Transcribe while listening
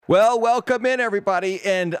Well, welcome in, everybody,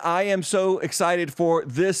 and I am so excited for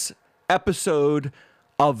this episode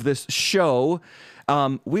of this show.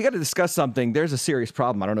 We got to discuss something. There's a serious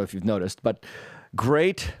problem. I don't know if you've noticed, but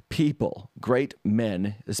great people, great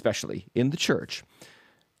men, especially in the church,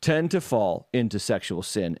 tend to fall into sexual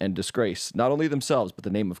sin and disgrace, not only themselves, but the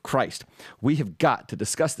name of Christ. We have got to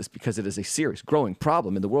discuss this because it is a serious, growing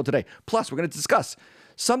problem in the world today. Plus, we're going to discuss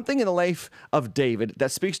something in the life of David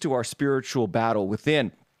that speaks to our spiritual battle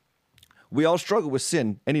within. We all struggle with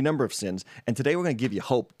sin, any number of sins, and today we're going to give you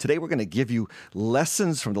hope. Today we're going to give you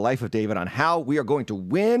lessons from the life of David on how we are going to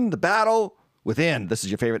win the battle within. This is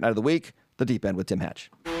your favorite night of the week, The Deep End with Tim Hatch.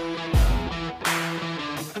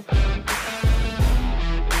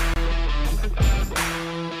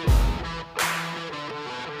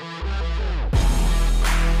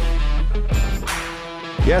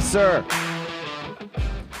 Yes, sir.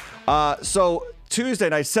 So Tuesday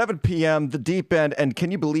night, 7 p.m., The Deep End, and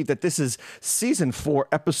can you believe that this is Season 4,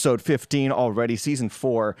 Episode 15 already? Season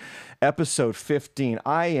 4, Episode 15.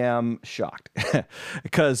 I am shocked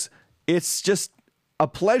because it's just a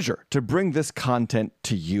pleasure to bring this content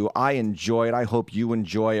to you. I enjoy it. I hope you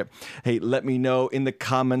enjoy it. Hey, let me know in the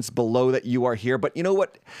comments below that you are here. But you know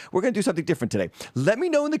what? We're going to do something different today. Let me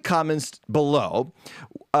know in the comments below,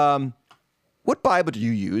 what Bible do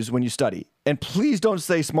you use when you study? And please don't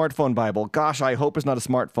say smartphone Bible. Gosh, I hope it's not a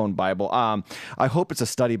smartphone Bible. I hope it's a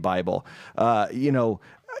study Bible.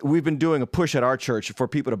 We've been doing a push at our church for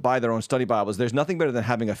people to buy their own study Bibles. There's nothing better than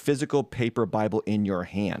having a physical paper Bible in your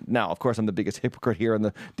hand. Now, of course, I'm the biggest hypocrite here in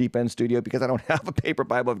the Deep End studio because I don't have a paper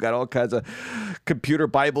Bible. I've got all kinds of computer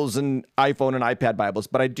Bibles and iPhone and iPad Bibles,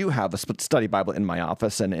 but I do have a study Bible in my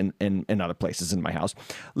office and in other places in my house.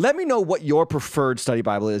 Let me know what your preferred study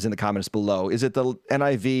Bible is in the comments below. Is it the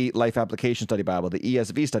NIV Life Application Study Bible, the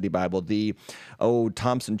ESV Study Bible, the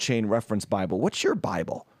Thompson Chain Reference Bible? What's your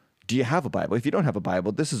Bible? Do you have a Bible? If you don't have a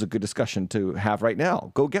Bible, this is a good discussion to have right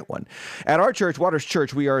now. Go get one. At our church, Waters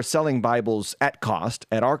Church, we are selling Bibles at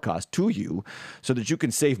our cost to you so that you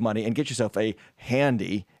can save money and get yourself a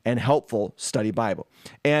handy and helpful study Bible.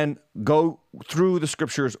 And go through the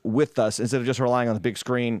scriptures with us instead of just relying on the big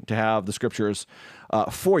screen to have the scriptures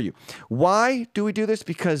for you. Why do we do this?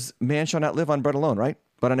 Because man shall not live on bread alone, right?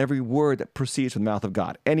 But on every word that proceeds from the mouth of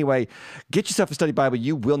God. Anyway, get yourself a study Bible.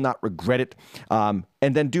 You will not regret it. And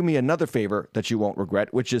then do me another favor that you won't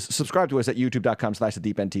regret, which is subscribe to us at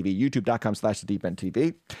youtube.com/thedeependtv,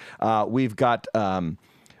 youtube.com/thedeependtv. We've got a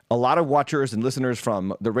lot of watchers and listeners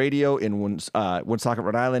from the radio in Woonsocket,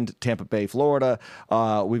 Rhode Island, Tampa Bay, Florida.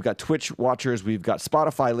 We've got Twitch watchers. We've got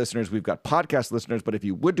Spotify listeners. We've got podcast listeners. But if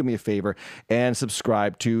you would do me a favor and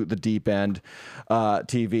subscribe to the Deep End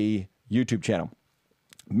TV YouTube channel.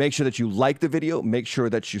 Make sure that you like the video. Make sure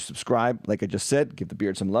that you subscribe. Like I just said, give the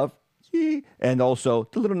beard some love. Yee. And also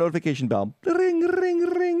the little notification bell. Ring, ring,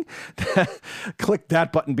 ring. Click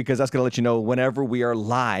that button because that's going to let you know whenever we are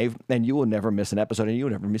live, and you will never miss an episode and you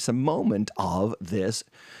will never miss a moment of this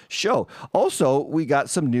show. Also, we got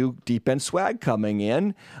some new Deep End swag coming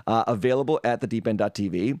in, available at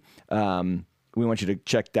thedeepend.tv. We want you to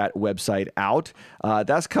check that website out.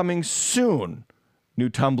 That's coming soon. New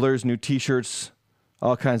tumblers, new t-shirts,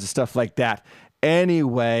 all kinds of stuff like that.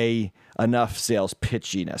 Anyway, enough sales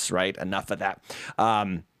pitchiness, right? Enough of that.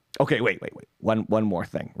 Okay, wait. One more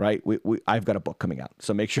thing, right? I've got a book coming out,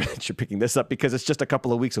 so make sure that you're picking this up because it's just a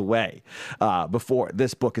couple of weeks away before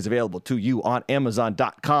this book is available to you on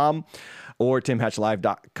Amazon.com or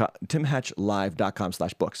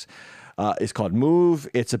timhatchlive.com/books. It's called Move.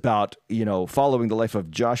 It's about, following the life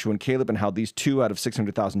of Joshua and Caleb and how these 2 out of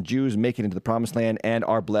 600,000 Jews make it into the promised land and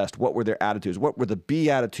are blessed. What were their attitudes? What were the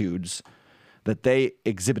beatitudes that they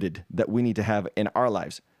exhibited that we need to have in our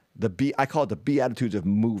lives? I call it the beatitudes of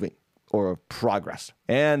moving or of progress.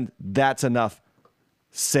 And that's enough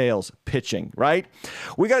sales pitching, right?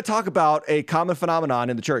 We got to talk about a common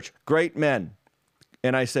phenomenon in the church. Great men.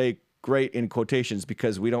 And I say great in quotations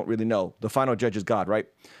because we don't really know. The final judge is God, right?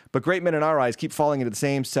 But great men in our eyes keep falling into the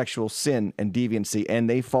same sexual sin and deviancy, and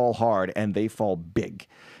they fall hard and they fall big.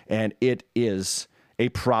 And it is a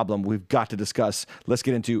problem we've got to discuss. Let's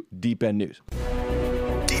get into Deep End News.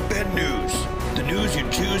 Deep End News. The news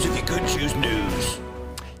you'd choose if you could choose news.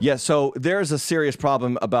 Yeah, so there's a serious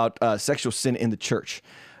problem about sexual sin in the church.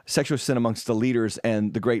 Sexual sin amongst the leaders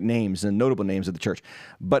and the great names and notable names of the church.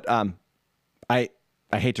 But I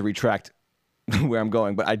hate to retract where I'm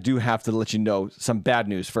going, but I do have to let you know some bad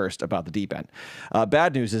news first about the deep end.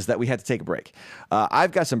 Bad news is that we had to take a break.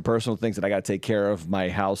 I've got some personal things that I got to take care of. My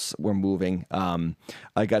house, we're moving.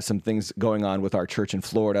 I got some things going on with our church in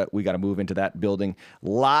Florida. We got to move into that building.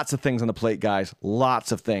 Lots of things on the plate, guys.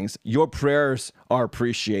 Lots of things. Your prayers are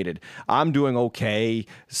appreciated. I'm doing okay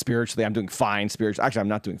spiritually. I'm doing fine spiritually. Actually, I'm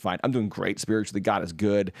not doing fine. I'm doing great spiritually. God is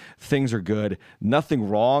good. Things are good. Nothing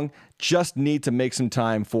wrong. Just need to make some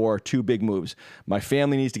time for two big moves. My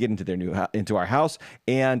family needs to get into into our house,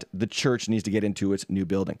 and the church needs to get into its new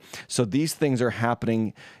building. So these things are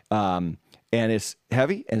happening, and it's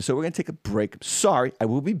heavy. And so we're going to take a break. Sorry, I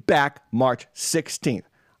will be back March 16th.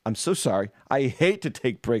 I'm so sorry. I hate to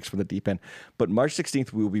take breaks from the deep end, but March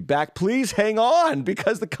 16th, we will be back. Please hang on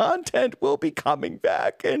because the content will be coming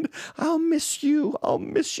back and I'll miss you. I'll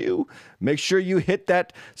miss you. Make sure you hit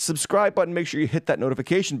that subscribe button. Make sure you hit that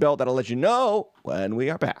notification bell. That'll let you know when we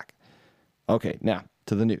are back. Okay, now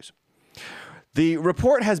to the news. The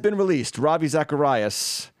report has been released. Ravi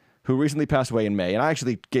Zacharias, who recently passed away in May, and I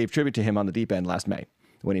actually gave tribute to him on the deep end last May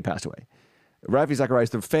when he passed away. Ravi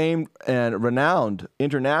Zacharias, the famed and renowned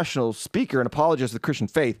international speaker and apologist of the Christian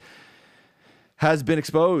faith, has been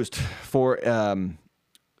exposed for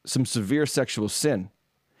some severe sexual sin.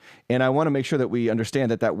 And I want to make sure that we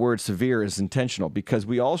understand that that word severe is intentional because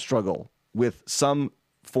we all struggle with some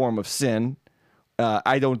form of sin.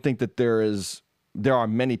 I don't think that there are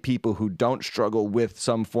many people who don't struggle with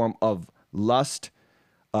some form of lust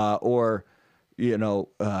or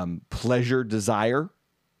pleasure, desire.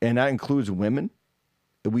 And that includes women.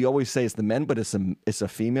 We always say it's the men, but it's a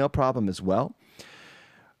female problem as well.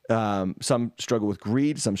 Some struggle with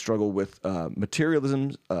greed. Some struggle with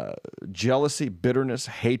materialism, jealousy, bitterness,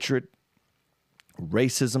 hatred,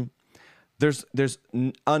 racism. There's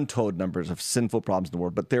untold numbers of sinful problems in the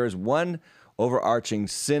world, but there is one overarching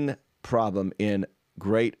sin problem in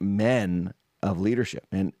great men of leadership.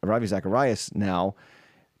 And Ravi Zacharias now,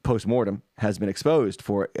 post-mortem, has been exposed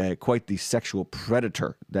for quite the sexual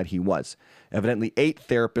predator that he was. Evidently, 8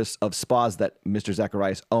 therapists of spas that Mr.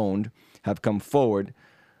 Zacharias owned have come forward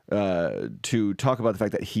to talk about the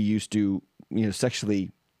fact that he used to,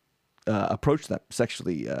 sexually approach them,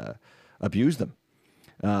 sexually abuse them.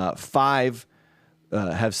 5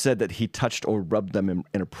 have said that he touched or rubbed them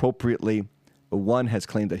inappropriately. 1 has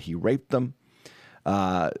claimed that he raped them.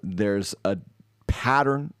 There's a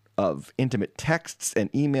pattern of intimate texts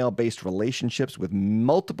and email-based relationships with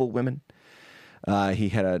multiple women. He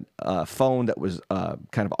had a phone that was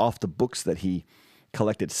kind of off the books that he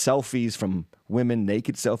collected selfies from women,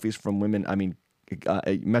 naked selfies from women. I mean,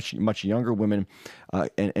 much younger women,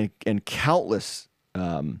 and countless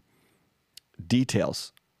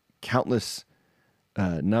details, countless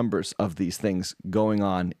numbers of these things going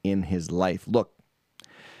on in his life. Look,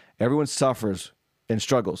 everyone suffers and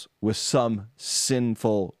struggles with some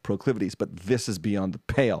sinful proclivities, but this is beyond the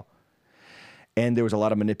pale. And there was a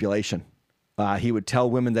lot of manipulation. He would tell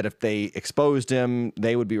women that if they exposed him,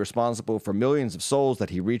 they would be responsible for millions of souls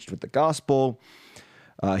that he reached with the gospel.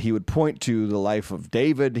 He would point to the life of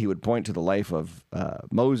David. He would point to the life of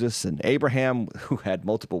Moses and Abraham, who had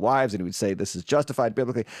multiple wives, and he would say, this is justified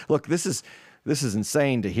biblically. Look, this is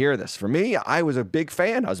insane to hear this. For me, I was a big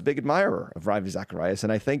fan. I was a big admirer of Ravi Zacharias,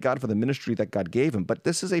 and I thank God for the ministry that God gave him. But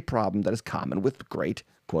this is a problem that is common with great,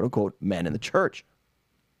 quote-unquote, men in the church.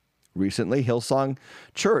 Recently, Hillsong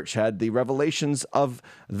Church had the revelations of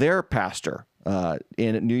their pastor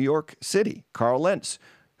in New York City, Carl Lentz,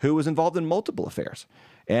 who was involved in multiple affairs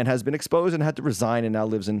and has been exposed and had to resign and now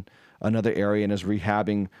lives in another area and is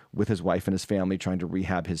rehabbing with his wife and his family, trying to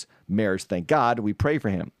rehab his marriage. Thank God. We pray for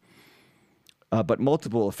him. But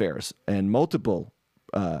multiple affairs and multiple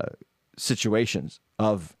situations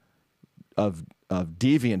of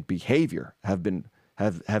deviant behavior have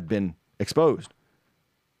been exposed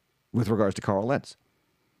with regards to Carl Lentz.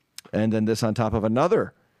 And then this on top of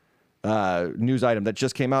another news item that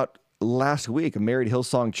just came out last week. A married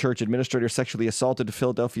Hillsong Church administrator sexually assaulted a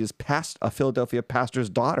Philadelphia pastor's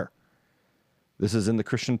daughter. This is in the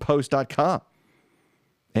ChristianPost.com.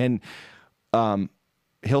 And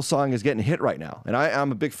Hillsong is getting hit right now. And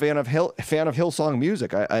I'm a big fan of Hillsong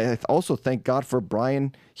music. I also thank God for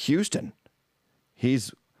Brian Houston.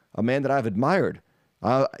 He's a man that I've admired.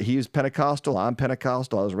 He's Pentecostal. I'm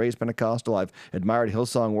Pentecostal. I was raised Pentecostal. I've admired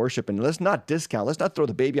Hillsong worship. And let's not discount. Let's not throw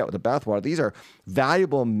the baby out with the bathwater. These are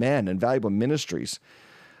valuable men and valuable ministries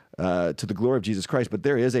to the glory of Jesus Christ. But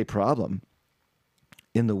there is a problem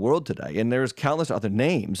in the world today. And there's countless other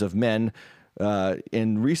names of men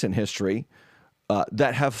in recent history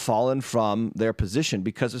that have fallen from their position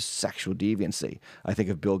because of sexual deviancy. I think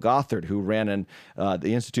of Bill Gothard, who ran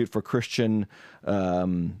the Institute for Christian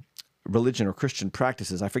Religion or Christian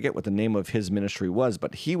Practices. I forget what the name of his ministry was,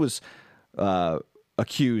 but he was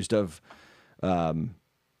accused of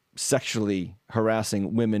sexually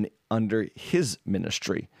harassing women under his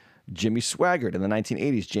ministry. Jimmy Swaggart in the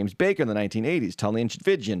 1980s, James Baker in the 1980s, Tullian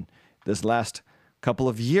Tchividjian this last couple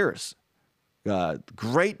of years.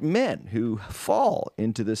 Great men who fall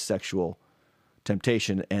into this sexual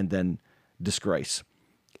temptation and then disgrace.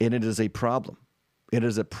 And it is a problem. It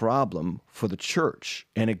is a problem for the church,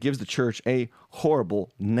 and it gives the church a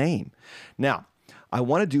horrible name. Now, I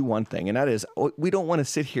want to do one thing, and that is we don't want to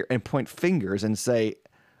sit here and point fingers and say,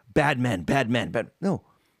 bad men, bad men, bad. No,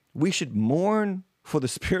 we should mourn for the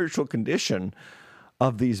spiritual condition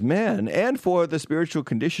of these men and for the spiritual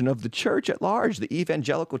condition of the church at large. The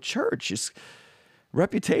evangelical church's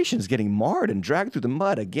reputation is getting marred and dragged through the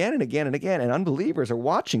mud again and again and again. And unbelievers are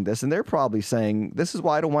watching this, and they're probably saying, this is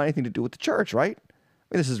why I don't want anything to do with the church, right?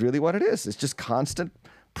 I mean, this is really what it is. It's just constant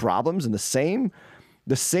problems and the same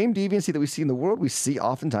deviancy that we see in the world, we see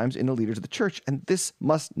oftentimes in the leaders of the church. And this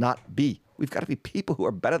must not be. We've got to be people who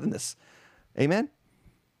are better than this. Amen?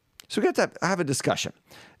 So we got to have a discussion.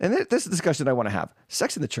 And this is the discussion that I want to have.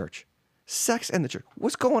 Sex in the church. Sex in the church.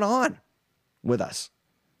 What's going on with us?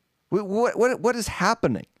 What is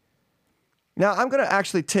happening? Now, I'm going to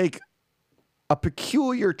actually take a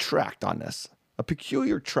peculiar track on this. A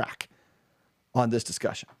peculiar track on this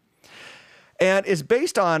discussion. And it's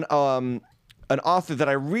based on an author that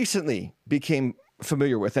I recently became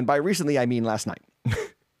familiar with. And by recently, I mean last night.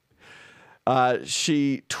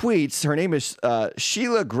 She tweets, her name is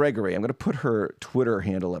Sheila Gregory. I'm going to put her Twitter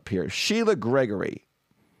handle up here. Sheila Gregory.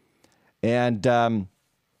 And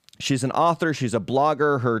she's an author. She's a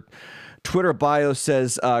blogger. Her Twitter bio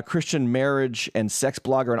says Christian marriage and sex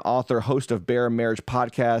blogger and author, host of Bare Marriage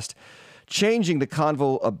podcast, changing the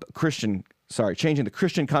Christian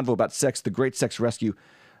convo about sex, the Great Sex Rescue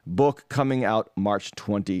book coming out March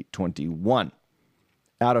 2021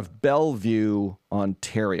 out of Bellevue,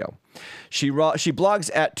 Ontario. She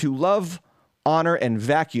blogs at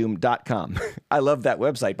tolovehonorandvacuum.com. I love that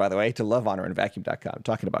website, by the way, tolovehonorandvacuum.com,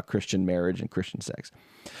 talking about Christian marriage and Christian sex.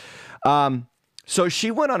 So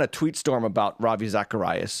she went on a tweet storm about Ravi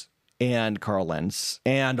Zacharias and Carl Lentz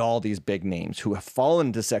and all these big names who have fallen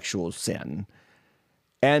into sexual sin.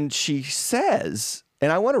 And she says,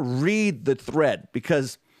 and I want to read the thread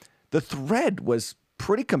because the thread was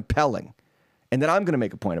pretty compelling, and then I'm going to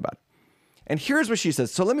make a point about it. And here's what she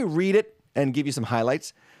says. So let me read it and give you some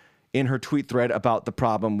highlights in her tweet thread about the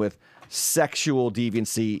problem with sexual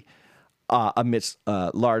deviancy amidst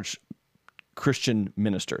large Christian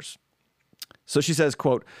ministers. So she says,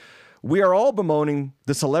 quote, "We are all bemoaning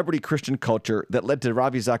the celebrity Christian culture that led to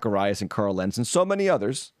Ravi Zacharias and Carl Lentz and so many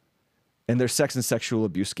others and their sex and sexual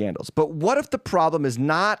abuse scandals. But what if the problem is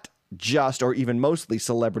not just or even mostly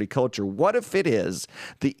celebrity culture? What if it is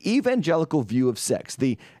the evangelical view of sex?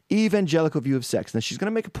 The evangelical view of sex." And she's going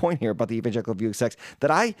to make a point here about the evangelical view of sex that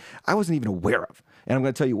I wasn't even aware of. And I'm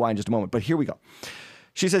going to tell you why in just a moment. But here we go.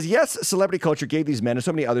 She says, yes, celebrity culture gave these men and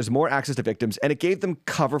so many others more access to victims, and it gave them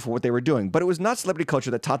cover for what they were doing. But it was not celebrity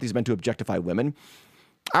culture that taught these men to objectify women.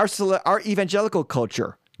 Our evangelical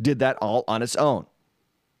culture did that all on its own.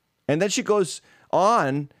 And then she goes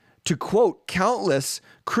on to quote countless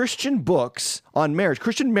Christian books on marriage,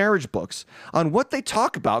 Christian marriage books, on what they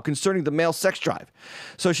talk about concerning the male sex drive.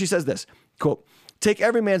 So she says this, quote, "Take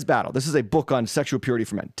Every Man's Battle." This is a book on sexual purity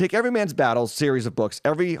for men. "Take Every Man's Battle" series of books,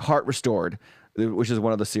 Every Heart Restored, which is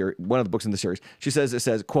one of the books in the series. She says, it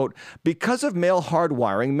says, quote, "Because of male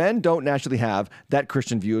hardwiring, men don't naturally have that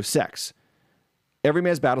Christian view of sex." Every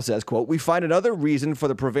Man's Battle says, quote, "We find another reason for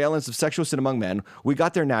the prevalence of sexual sin among men. We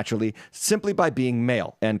got there naturally simply by being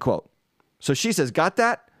male," end quote. So she says, got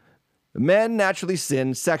that? Men naturally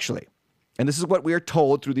sin sexually. And this is what we are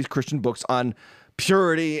told through these Christian books on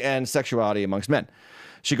purity and sexuality amongst men.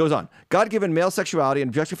 She goes on, "God-given male sexuality and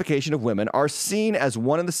objectification of women are seen as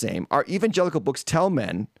one and the same. Our evangelical books tell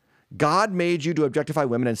men, God made you to objectify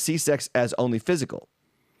women and see sex as only physical.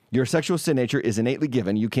 Your sexual sin nature is innately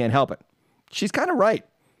given. You can't help it." She's kind of right.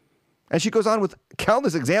 And she goes on with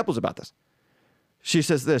countless examples about this. She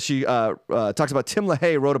says this, she talks about Tim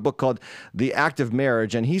LaHaye wrote a book called The Act of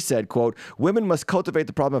Marriage, and he said, quote, "Women must cultivate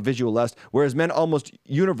the problem of visual lust, whereas men almost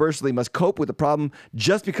universally must cope with the problem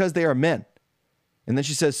just because they are men." And then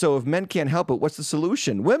she says, so if men can't help it, what's the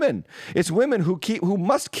solution? Women. It's women who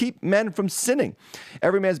must keep men from sinning.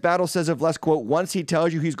 Every Man's Battle says of Les, quote, once he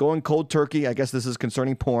tells you he's going cold turkey, I guess this is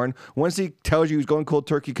concerning porn. Once he tells you he's going cold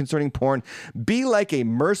turkey concerning porn, be like a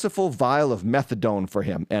merciful vial of methadone for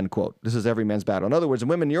him, end quote. This is Every Man's Battle. In other words,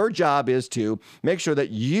 women, your job is to make sure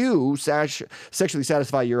that you sexually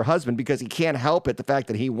satisfy your husband because he can't help it, the fact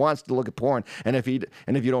that he wants to look at porn. And if you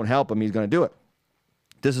don't help him, he's going to do it.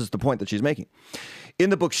 This is the point that she's making.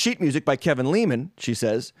 In the book Sheet Music by Kevin Lehman, she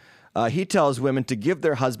says, he tells women to give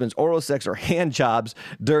their husbands oral sex or hand jobs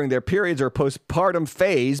during their periods or postpartum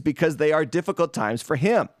phase because they are difficult times for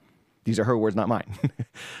him. These are her words, not mine.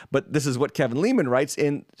 But this is what Kevin Lehman writes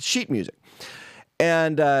in Sheet Music.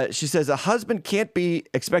 And she says, a husband can't be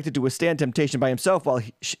expected to withstand temptation by himself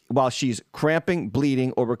while she's cramping,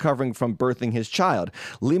 bleeding, or recovering from birthing his child.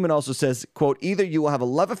 Lehman also says, quote, either you will have a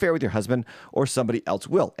love affair with your husband or somebody else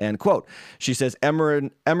will, end quote. She says,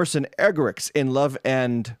 Emerson Eggerichs in Love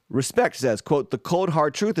and Respect says, quote, the cold,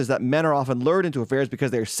 hard truth is that men are often lured into affairs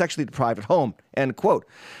because they are sexually deprived at home, end quote.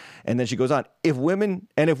 And then she goes on, if women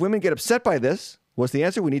get upset by this, what's the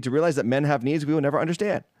answer? We need to realize that men have needs we will never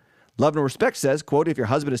understand. Love and Respect says, quote, if your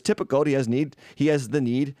husband is typical, he has a need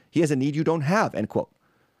you don't have, end quote.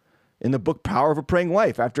 In the book Power of a Praying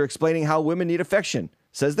Wife, after explaining how women need affection,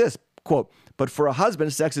 says this, quote, but for a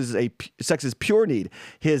husband, sex is pure need.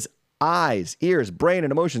 His eyes, ears, brain,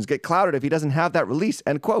 and emotions get clouded if he doesn't have that release,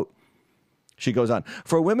 end quote. She goes on,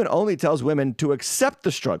 for women only tells women to accept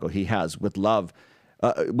the struggle he has with lust.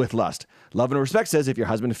 Love and Respect says, if your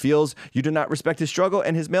husband feels you do not respect his struggle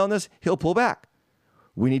and his maleness, he'll pull back.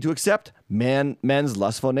 We need to accept men's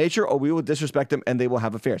lustful nature or we will disrespect them and they will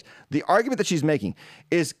have affairs. The argument that she's making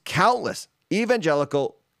is countless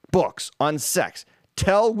evangelical books on sex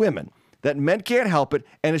tell women that men can't help it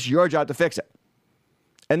and it's your job to fix it.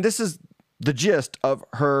 And this is the gist of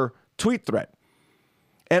her tweet thread.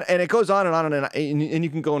 And it goes on and you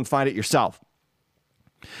can go and find it yourself.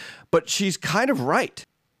 But she's kind of right.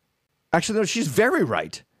 Actually, no, she's very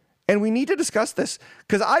right. And we need to discuss this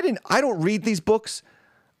because I don't read these books.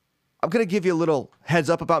 I'm going to give you a little heads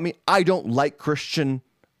up about me. I don't like Christian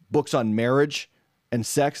books on marriage and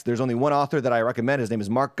sex. There's only one author that I recommend. His name is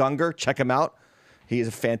Mark Gungor. Check him out. He is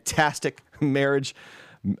a fantastic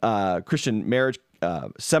Christian marriage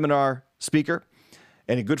seminar speaker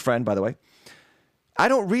and a good friend, by the way. I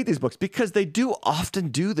don't read these books because they do often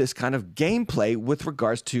do this kind of gameplay with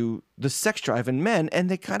regards to the sex drive in men, and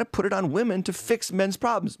they kind of put it on women to fix men's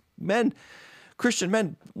problems. Men, Christian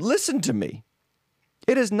men, listen to me.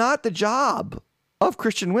 It is not the job of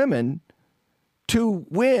Christian women to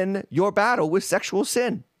win your battle with sexual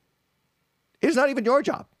sin. It is not even your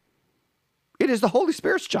job. It is the Holy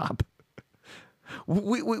Spirit's job.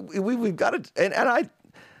 We've got to, and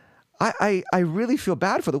I really feel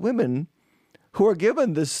bad for the women who are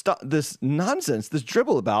given this nonsense, this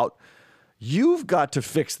dribble about, you've got to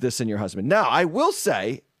fix this in your husband. Now, I will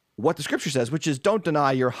say what the scripture says, which is don't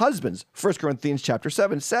deny your husbands. 1 Corinthians chapter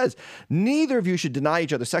 7 says, neither of you should deny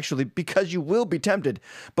each other sexually because you will be tempted.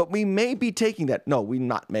 But we may be taking that. No,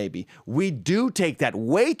 we do take that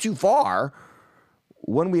way too far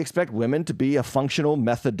when we expect women to be a functional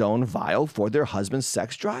methadone vial for their husband's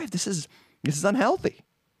sex drive. This is unhealthy.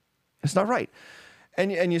 It's not right.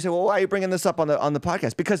 And you say, well, why are you bringing this up on the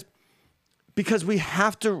podcast? Because we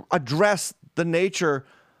have to address the nature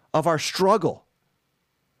of our struggle.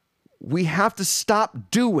 We have to stop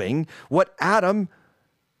doing what Adam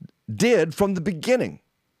did from the beginning.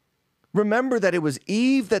 Remember that it was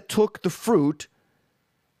Eve that took the fruit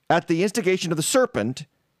at the instigation of the serpent.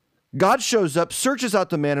 God shows up, searches out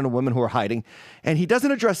the man and a woman who are hiding, and he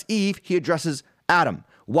doesn't address Eve, he addresses Adam.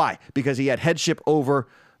 Why? Because he had headship over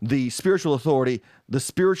the spiritual authority, the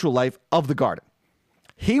spiritual life of the garden.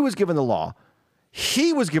 He was given the law.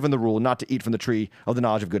 He was given the rule not to eat from the tree of the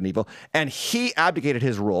knowledge of good and evil, and he abdicated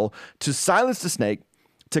his role to silence the snake,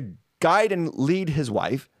 to guide and lead his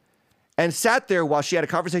wife, and sat there while she had a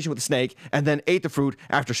conversation with the snake and then ate the fruit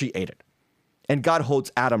after she ate it. And God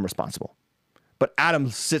holds Adam responsible. But Adam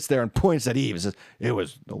sits there and points at Eve and says, it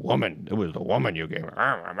was the woman you gave her.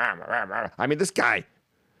 I mean, this guy.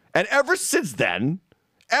 And ever since then,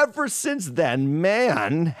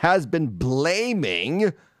 man has been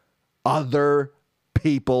blaming other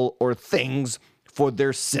people or things for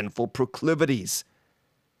their sinful proclivities.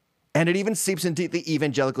 And it even seeps into the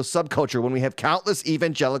evangelical subculture when we have countless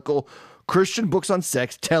evangelical Christian books on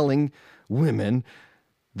sex telling women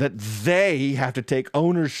that they have to take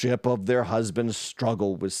ownership of their husband's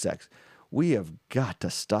struggle with sex. We have got to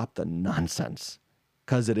stop the nonsense,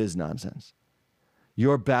 because it is nonsense.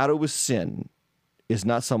 Your battle with sin is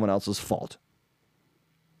not someone else's fault.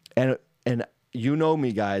 And you know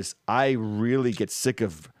me, guys, I really get sick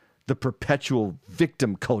of the perpetual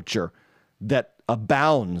victim culture that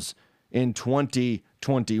abounds in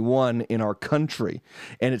 2021 in our country,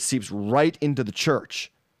 and it seeps right into the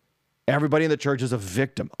church. Everybody in the church is a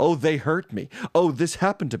victim. Oh, they hurt me. Oh, this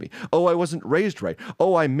happened to me. Oh, I wasn't raised right.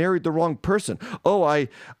 Oh, I married the wrong person. Oh, I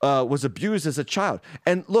was abused as a child.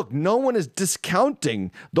 And look, no one is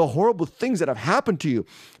discounting the horrible things that have happened to you.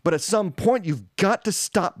 But at some point, you've got to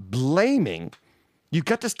stop blaming. You've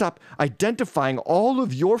got to stop identifying all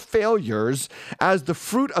of your failures as the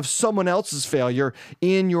fruit of someone else's failure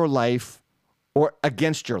in your life or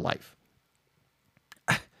against your life.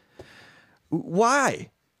 Why?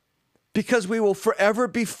 Because we will forever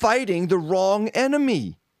be fighting the wrong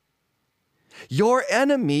enemy. Your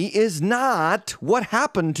enemy is not what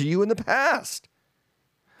happened to you in the past.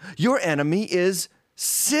 Your enemy is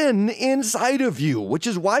sin inside of you, which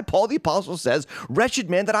is why Paul the Apostle says, wretched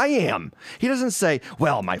man that I am. He doesn't say,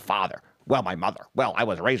 well, my father, well, my mother, well, I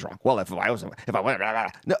was raised wrong. Well, if I was, blah, blah, blah.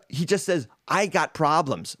 No, he just says, I got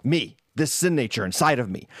problems, me. This sin nature inside of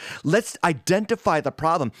me. Let's identify the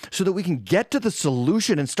problem so that we can get to the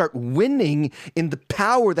solution and start winning in the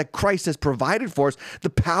power that Christ has provided for us, the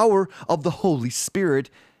power of the Holy Spirit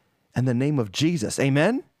and the name of Jesus.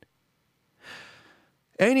 Amen?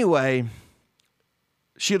 Anyway,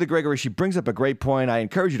 Sheila Gregory, she brings up a great point. I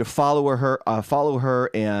encourage you to follow her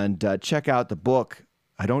and check out the book.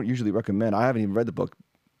 I don't usually recommend. I haven't even read the book,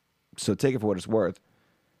 so take it for what it's worth.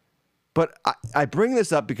 But I bring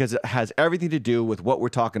this up because it has everything to do with what we're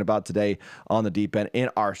talking about today on the deep end in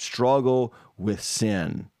our struggle with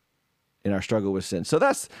sin. So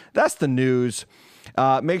that's the news.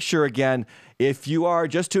 Make sure, again, if you are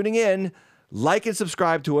just tuning in, like and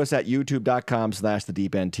subscribe to us at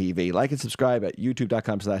youtube.com/thedeependtv. Like and subscribe at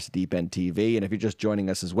youtube.com/thedeependtv. And if you're just joining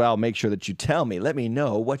us as well, make sure that you let me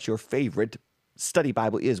know what your favorite study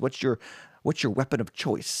Bible is. What's your weapon of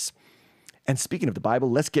choice? And speaking of the Bible,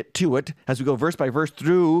 let's get to it as we go verse by verse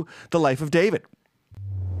through the life of David.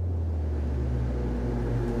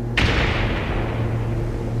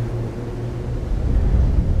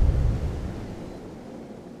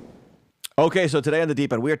 Okay, so today on the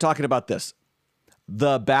Deep End, we are talking about this.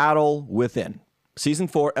 The battle within. Season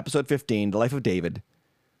 4, episode 15, the life of David.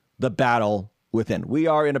 The battle within. We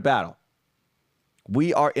are in a battle.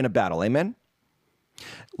 Amen?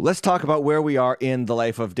 Let's talk about where we are in the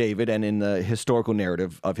life of David and in the historical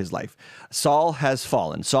narrative of his life. Saul has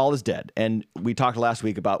fallen. Saul is dead. And we talked last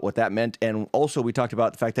week about what that meant. And also we talked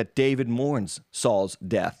about the fact that David mourns Saul's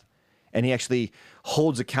death. And he actually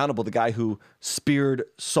holds accountable the guy who speared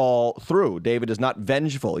Saul through. David is not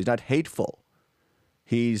vengeful. He's not hateful.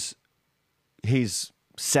 He's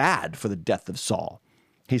sad for the death of Saul.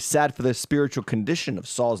 He's sad for the spiritual condition of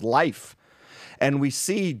Saul's life. And we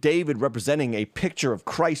see David representing a picture of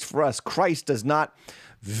Christ for us. Christ does not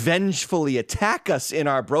vengefully attack us in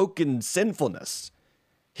our broken sinfulness.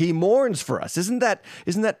 He mourns for us. Isn't that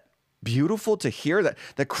beautiful to hear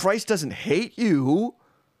that Christ doesn't hate you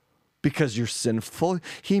because you're sinful?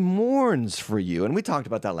 He mourns for you. And we talked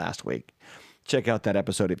about that last week. Check out that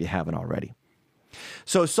episode if you haven't already.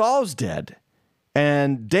 So Saul's dead.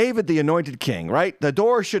 And David, the anointed king, right? The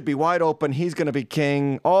door should be wide open. He's going to be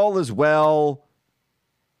king. All is well.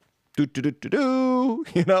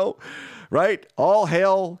 Right? All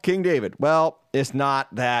hail King David. Well, it's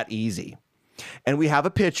not that easy. And we have a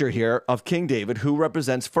picture here of King David who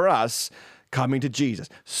represents for us coming to Jesus.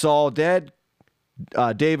 Saul dead,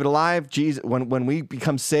 David alive. Jesus, when we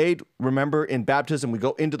become saved, remember in baptism, we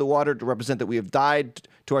go into the water to represent that we have died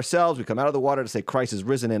to ourselves. We come out of the water to say Christ is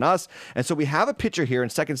risen in us. And so we have a picture here in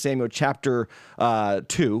 2 Samuel chapter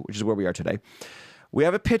 2, which is where we are today. We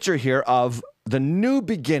have a picture here of the new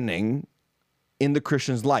beginning in the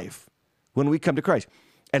Christian's life when we come to Christ.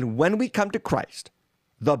 And when we come to Christ,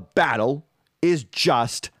 the battle is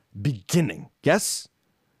just beginning. Yes?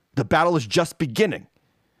 The battle is just beginning.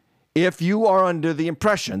 If you are under the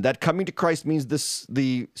impression that coming to Christ means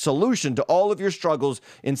the solution to all of your struggles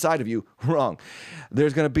inside of you, wrong.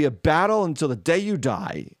 There's going to be a battle until the day you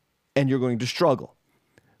die, and you're going to struggle.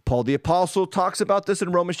 Paul the Apostle talks about this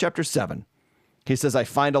in Romans chapter 7. He says, I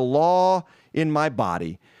find a law in my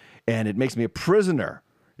body, and it makes me a prisoner.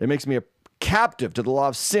 It makes me a captive to the law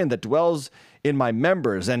of sin that dwells in my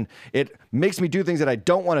members, and it makes me do things that I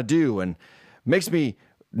don't want to do, and makes me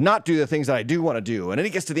not do the things that I do want to do. And then he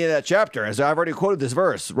gets to the end of that chapter, as I've already quoted this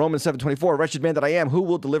verse, Romans 7:24, wretched man that I am, who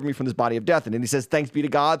will deliver me from this body of death? And then he says, thanks be to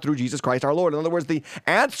God through Jesus Christ our Lord. In other words, the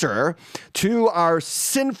answer to our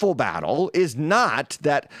sinful battle is not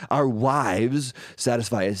that our wives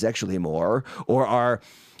satisfy us sexually more, or our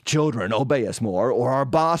children obey us more, or our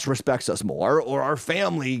boss respects us more, or our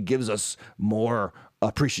family gives us more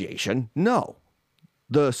appreciation. No.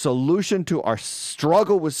 The solution to our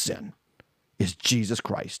struggle with sin is Jesus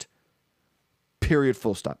Christ. Period,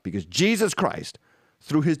 full stop. Because Jesus Christ,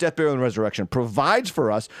 through his death, burial, and resurrection, provides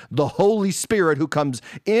for us the Holy Spirit who comes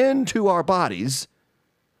into our bodies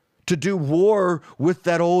to do war with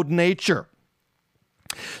that old nature.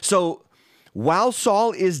 So while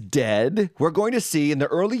Saul is dead, we're going to see in the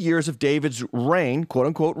early years of David's reign, quote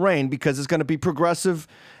unquote reign, because it's going to be progressive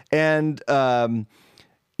and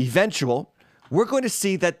eventual, we're going to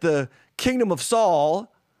see that the kingdom of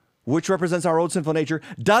Saul, which represents our old sinful nature,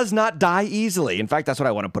 does not die easily. In fact, that's what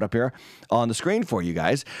I want to put up here on the screen for you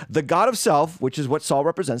guys. The God of self, which is what Saul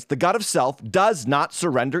represents, the God of self does not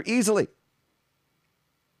surrender easily.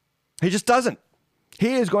 He just doesn't.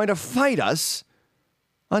 He is going to fight us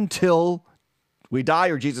until we die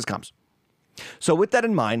or Jesus comes. So with that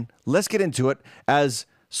in mind, let's get into it. As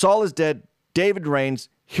Saul is dead, David reigns.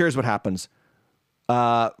 Here's what happens.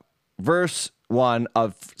 Verse 1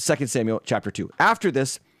 of 2 Samuel chapter 2. After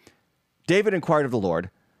this, David inquired of the Lord,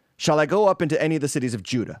 shall I go up into any of the cities of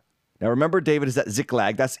Judah? Now remember, David is at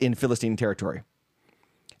Ziklag. That's in Philistine territory.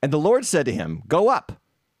 And the Lord said to him, go up.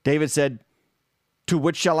 David said, to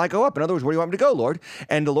which shall I go up? In other words, where do you want me to go, Lord?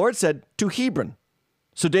 And the Lord said, to Hebron.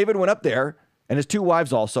 So David went up there, and his two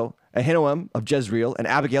wives also, Ahinoam of Jezreel, and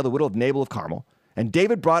Abigail, the widow of Nabal of Carmel. And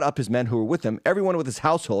David brought up his men who were with him, everyone with his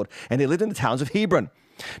household, and they lived in the towns of Hebron.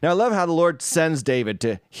 Now, I love how the Lord sends David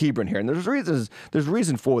to Hebron here, and there's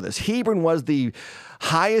reason for this. Hebron was the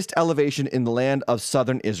highest elevation in the land of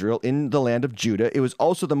southern Israel, in the land of Judah. It was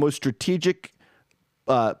also the most strategic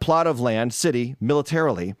plot of land, city,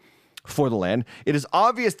 militarily, for the land. It is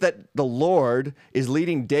obvious that the Lord is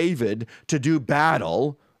leading David to do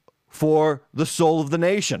battle for the soul of the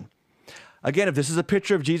nation. Again, if this is a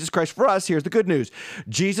picture of Jesus Christ for us, here's the good news.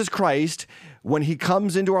 Jesus Christ, when he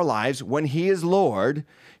comes into our lives, when he is Lord,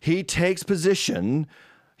 he takes position,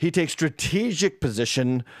 he takes strategic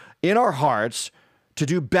position in our hearts to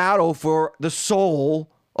do battle for the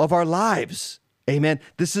soul of our lives. Amen.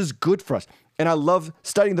 This is good for us. And I love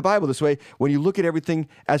studying the Bible this way when you look at everything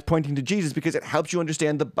as pointing to Jesus, because it helps you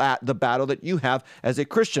understand the battle that you have as a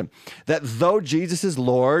Christian. That though Jesus is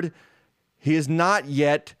Lord, he is not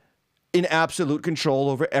yet in absolute control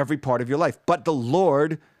over every part of your life. But the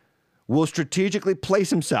Lord will strategically place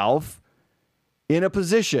himself in a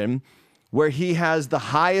position where he has the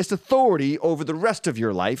highest authority over the rest of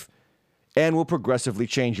your life and will progressively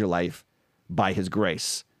change your life by his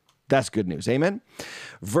grace. That's good news. Amen.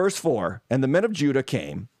 Verse 4, and the men of Judah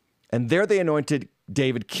came, and there they anointed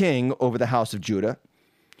David king over the house of Judah.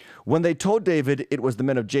 When they told David it was the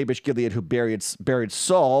men of Jabesh Gilead who buried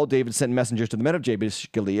Saul, David sent messengers to the men of Jabesh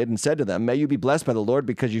Gilead and said to them, may you be blessed by the Lord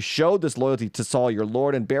because you showed this loyalty to Saul your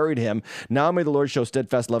Lord and buried him. Now may the Lord show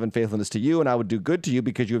steadfast love and faithfulness to you, and I would do good to you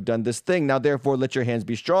because you have done this thing. Now therefore let your hands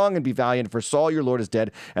be strong and be valiant, for Saul your Lord is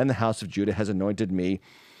dead, and the house of Judah has anointed me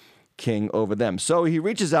king over them. So he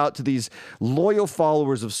reaches out to these loyal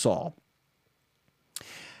followers of Saul.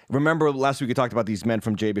 Remember last week we talked about these men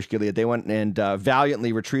from Jabesh Gilead. They went and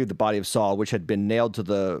valiantly retrieved the body of Saul, which had been nailed to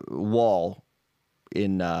the wall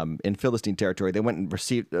in Philistine territory. They went and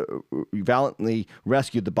valiantly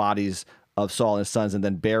rescued the bodies of Saul and his sons, and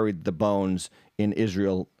then buried the bones in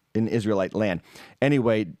Israelite land.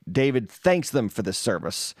 Anyway, David thanks them for this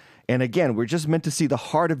service. And again, we're just meant to see the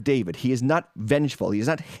heart of David. He is not vengeful. He is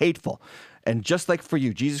not hateful. And just like for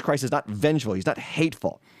you, Jesus Christ is not vengeful. He's not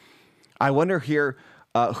hateful. I wonder here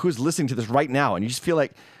who's listening to this right now, and you just feel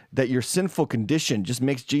like that your sinful condition just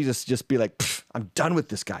makes Jesus just be like, I'm done with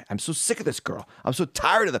this guy. I'm so sick of this girl. I'm so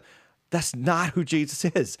tired of them. That's not who Jesus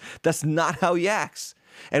is. That's not how he acts.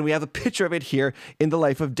 And we have a picture of it here in the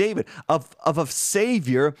life of David, of a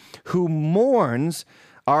Savior who mourns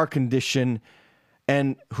our condition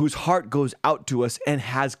and whose heart goes out to us and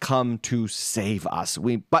has come to save us.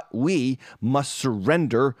 But we must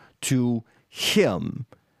surrender to him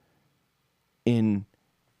and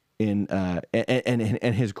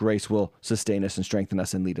his grace will sustain us and strengthen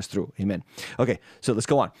us and lead us through. Amen. Okay, so let's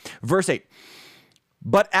go on. Verse 8.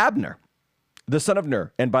 But Abner, the son of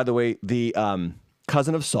Ner, and by the way, the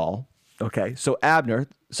cousin of Saul, okay, so Abner,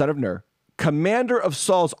 son of Ner, commander of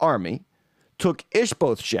Saul's army, took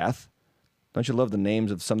Ishbosheth, don't you love the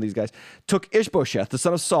names of some of these guys? Took Ishbosheth, the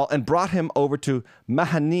son of Saul, and brought him over to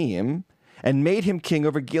Mahanaim, and made him king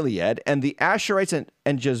over Gilead, and the Asherites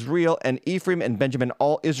and Jezreel, and Ephraim and Benjamin,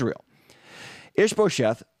 all Israel.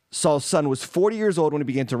 Ishbosheth, Saul's son, was 40 years old when he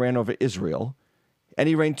began to reign over Israel, and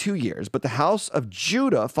he reigned 2 years. But the house of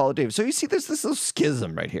Judah followed David. So you see this little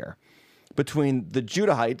schism right here. between the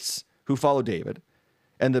Judahites who follow David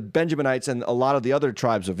and the Benjaminites and a lot of the other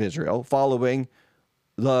tribes of Israel following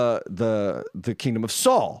the kingdom of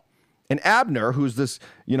Saul. And Abner, who's this,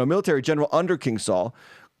 military general under King Saul,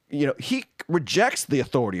 he rejects the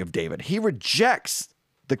authority of David. He rejects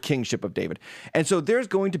the kingship of David. And so there's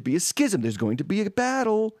going to be a schism. There's going to be a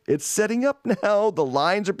battle. It's setting up now. The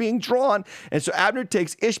lines are being drawn. And so Abner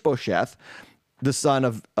takes Ishbosheth, the son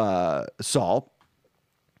of Saul,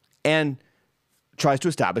 and tries to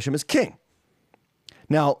establish him as king.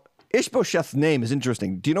 Now, Ishbosheth's name is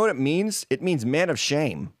interesting. Do you know what it means? It means man of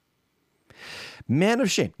shame. Man of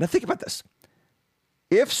shame. Now think about this.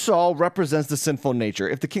 If Saul represents the sinful nature,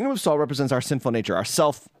 if the kingdom of Saul represents our sinful nature, our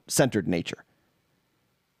self-centered nature,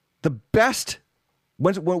 the best,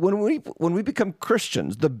 when we become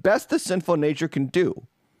Christians, the best the sinful nature can do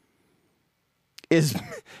is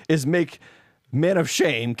make man of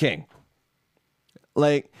shame king.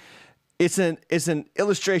 Like, it's an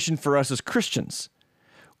illustration for us as Christians.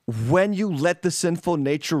 When you let the sinful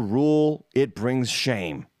nature rule, it brings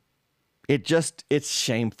shame. It's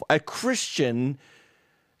shameful. A Christian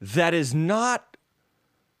that is not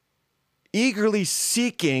eagerly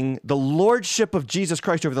seeking the lordship of Jesus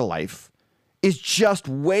Christ over their life is just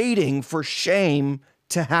waiting for shame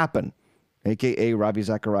to happen, a.k.a. Ravi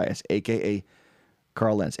Zacharias, a.k.a.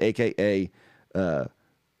 Carl Lentz, a.k.a.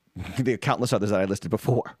 The countless others that I listed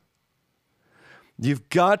before. You've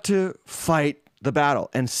got to fight the battle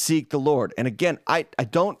and seek the Lord. And again, I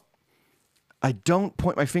don't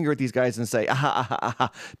point my finger at these guys and say,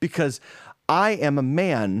 because I am a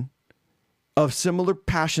man of similar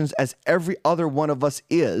passions as every other one of us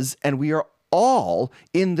is, and we are all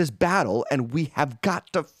in this battle, and we have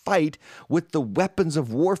got to fight with the weapons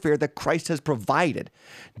of warfare that Christ has provided,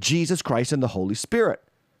 Jesus Christ and the Holy Spirit.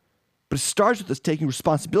 But it starts with us taking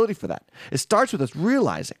responsibility for that. It starts with us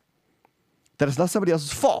realizing that it's not somebody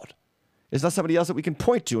else's fault. It's not somebody else that we can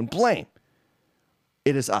point to and blame.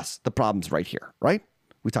 It is us. The problem's right here, right?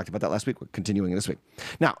 We talked about that last week. We're continuing this week.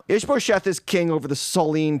 Now, Ishbosheth is king over the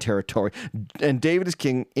Sauline territory, and David is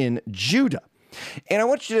king in Judah. And I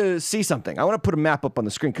want you to see something. I want to put a map up on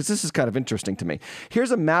the screen because this is kind of interesting to me.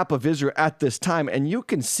 Here's a map of Israel at this time, and you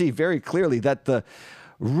can see very clearly that the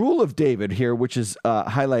rule of David here, which is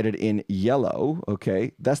highlighted in yellow,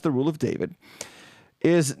 okay, that's the rule of David,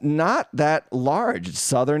 is not that large.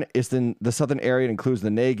 It's in the southern area. It includes the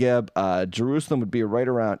Negev. Jerusalem would be right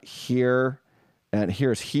around here. And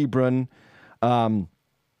here's Hebron. And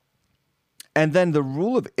then the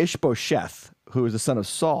rule of Ishbosheth, who is the son of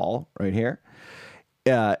Saul, right here,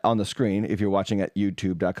 on the screen. If you're watching at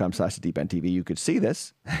youtube.com/deependtv, you could see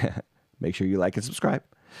this. Make sure you like and subscribe.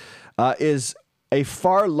 Is a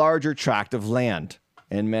far larger tract of land.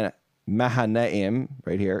 And Mahanaim,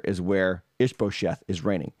 right here, is where Ishbosheth is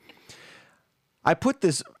reigning. I put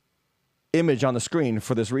this image on the screen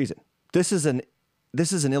for this reason. This is an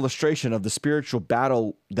illustration of the spiritual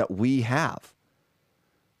battle that we have.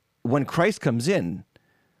 When Christ comes in,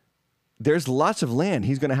 there's lots of land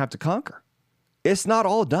he's going to have to conquer. It's not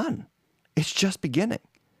all done. It's just beginning.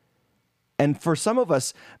 And for some of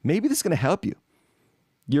us, maybe this is going to help you.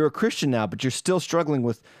 You're a Christian now, but you're still struggling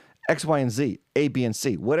with X, Y, and Z, A, B, and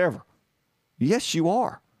C, whatever. Yes, you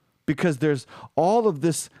are. Because there's all of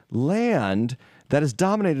this land that is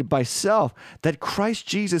dominated by self that Christ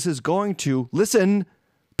Jesus is going to, listen,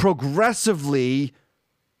 progressively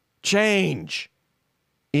change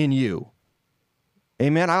in you.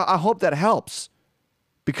 Amen. I hope that helps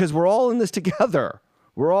because we're all in this together.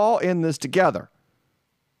 We're all in this together.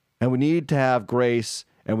 And we need to have grace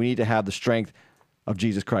and we need to have the strength of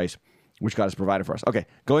Jesus Christ, which God has provided for us. Okay,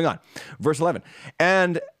 going on. Verse 11.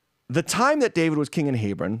 And the time that David was king in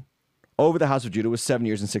Hebron over the house of Judah was 7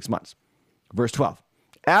 years and 6 months. Verse 12.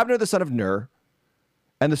 Abner, the son of Ner,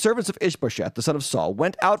 and the servants of Ishbosheth, the son of Saul,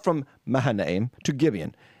 went out from Mahanaim to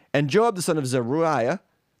Gibeon. And Joab, the son of Zeruiah,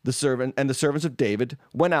 the servant, and the servants of David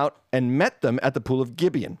went out and met them at the pool of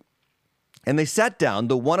Gibeon. And they sat down,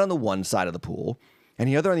 the one on the one side of the pool, and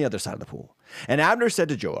the other on the other side of the pool. And Abner said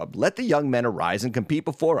to Joab, "Let the young men arise and compete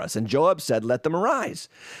before us." And Joab said, "Let them arise."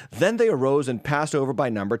 Then they arose and passed over by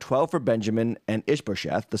number, 12 for Benjamin and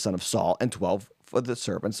Ishbosheth, the son of Saul, and 12 for the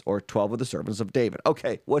servants, or 12 of the servants of David.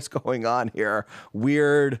 Okay, what's going on here?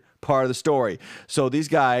 Weird part of the story. So these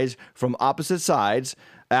guys from opposite sides,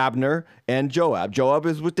 Abner and Joab. Joab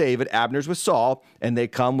is with David, Abner's with Saul, and they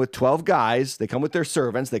come with 12 guys. They come with their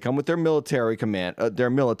servants. They come with their military command, their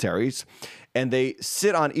militaries, and they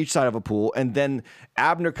sit on each side of a pool. And then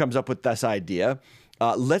Abner comes up with this idea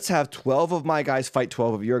Let's have 12 of my guys fight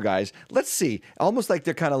 12 of your guys. Let's see. Almost like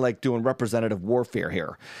they're kind of like doing representative warfare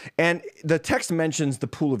here. And the text mentions the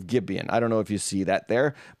pool of Gibeon. I don't know if you see that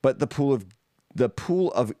there, but the pool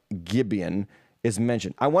of Gibeon is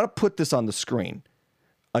mentioned. I want to put this on the screen.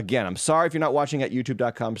 Again, I'm sorry if you're not watching at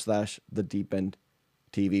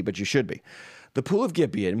youtube.com/thedeependtv, but you should be. The pool of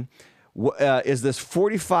Gibeon is this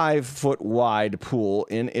 45-foot wide pool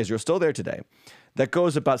in Israel, still there today, that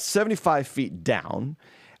goes about 75 feet down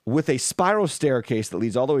with a spiral staircase that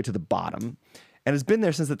leads all the way to the bottom and has been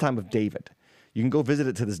there since the time of David. You can go visit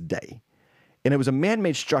it to this day. And it was a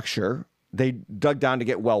man-made structure. They dug down to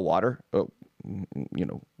get well water,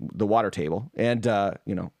 the water table, and,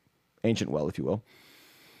 ancient well, if you will.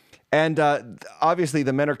 And obviously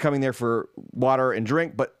the men are coming there for water and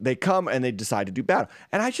drink, but they come and they decide to do battle.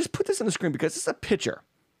 And I just put this on the screen because this is a picture.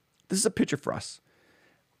 This is a picture for us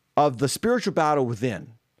of the spiritual battle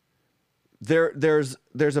within. There's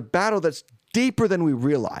a battle that's deeper than we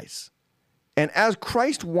realize. And as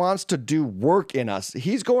Christ wants to do work in us,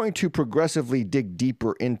 he's going to progressively dig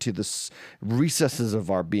deeper into the recesses of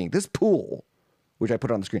our being. This pool, which I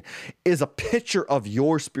put on the screen, is a picture of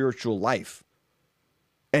your spiritual life.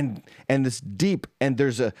 And this deep, and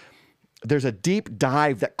there's a deep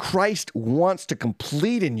dive that Christ wants to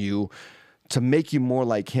complete in you to make you more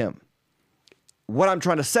like him. What I'm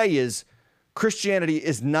trying to say is Christianity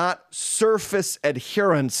is not surface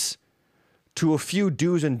adherence to a few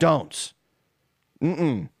do's and don'ts.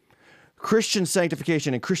 Christian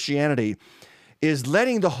sanctification and Christianity is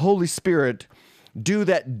letting the Holy Spirit do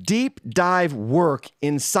that deep dive work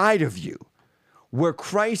inside of you where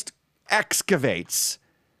Christ excavates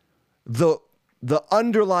the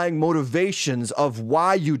underlying motivations of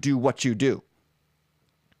why you do what you do.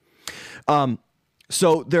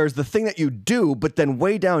 So there's the thing that you do, but then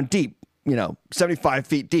way down deep, 75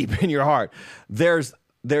 feet deep in your heart, there's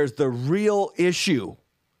the real issue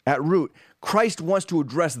at root. Christ wants to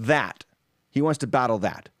address that. He wants to battle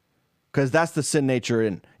that because that's the sin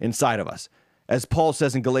nature inside of us. As Paul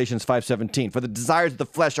says in Galatians 5:17, for the desires of the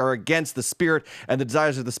flesh are against the spirit, and the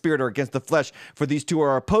desires of the spirit are against the flesh, for these two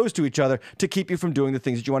are opposed to each other to keep you from doing the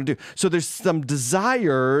things that you want to do. So there's some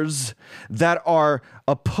desires that are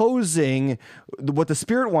opposing what the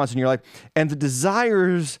spirit wants in your life, and the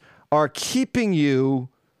desires are keeping you,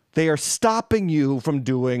 they are stopping you from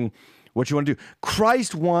doing what you want to do.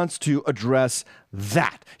 Christ wants to address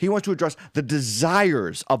that. He wants to address the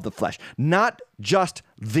desires of the flesh, not just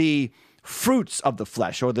the fruits of the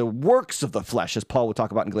flesh or the works of the flesh, as Paul will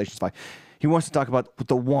talk about in Galatians 5. He wants to talk about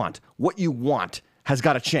the want. What you want has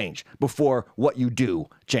got to change before what you do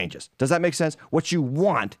changes. Does that make sense? What you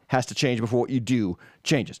want has to change before what you do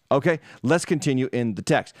changes. Okay, let's continue in the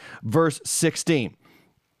text. Verse 16.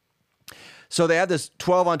 So they had this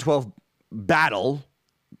 12-on-12 battle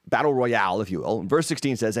royale, if you will. Verse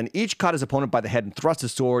 16 says, and each caught his opponent by the head and thrust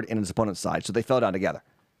his sword in his opponent's side. So they fell down together.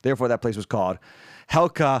 Therefore, that place was called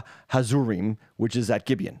Helka Hazurim, which is at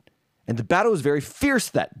Gibeon. And the battle was very fierce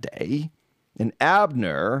that day. And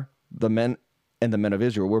Abner, the men of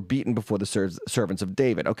Israel, were beaten before the servants of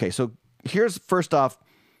David. Okay, so here's first off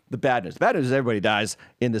the bad news. The bad news is everybody dies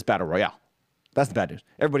in this battle royale. That's the bad news.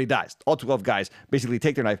 Everybody dies. All 12 guys basically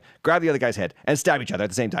take their knife, grab the other guy's head, and stab each other at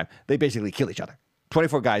the same time. They basically kill each other.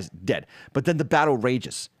 24 guys dead. But then the battle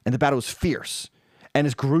rages, and the battle is fierce, and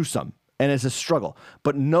it's gruesome, and it's a struggle.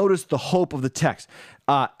 But notice the hope of the text.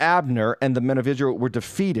 Abner and the men of Israel were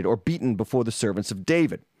defeated or beaten before the servants of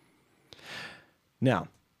David. Now,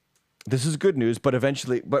 this is good news, but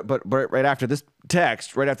eventually, but right after this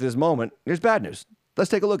text, right after this moment, there's bad news. Let's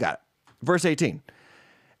take a look at it. Verse 18.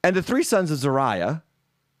 And the three sons of Zeruiah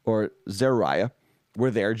were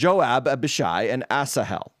there, Joab, Abishai, and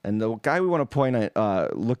Asahel. And the guy we want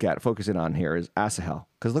to focus in on here is Asahel,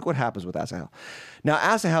 because look what happens with Asahel. Now,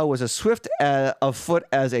 Asahel was as swift of foot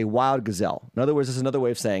as a wild gazelle. In other words, this is another way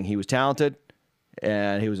of saying he was talented,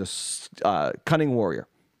 and he was a cunning warrior.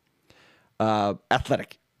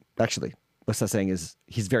 Athletic, actually. What's that saying is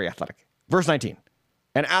he's very athletic. Verse 19.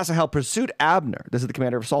 And Asahel pursued Abner. This is the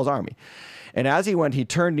commander of Saul's army. And as he went, he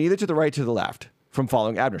turned neither to the right nor to the left from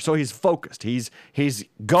following Abner. So he's focused. He's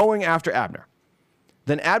going after Abner.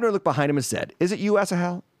 Then Abner looked behind him and said, is it you,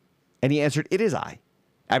 Asahel? And he answered, it is I.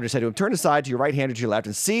 Abner said to him, turn aside to your right hand or to your left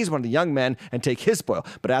and seize one of the young men and take his spoil.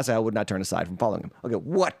 But Asahel would not turn aside from following him. Okay,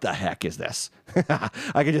 what the heck is this?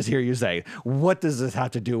 I can just hear you saying, what does this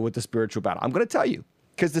have to do with the spiritual battle? I'm going to tell you,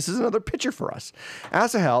 because this is another picture for us.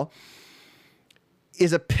 Asahel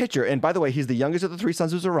is a picture, and by the way, he's the youngest of the three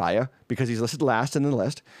sons of Zeruiah because he's listed last in the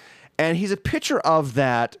list, and he's a picture of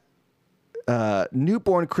that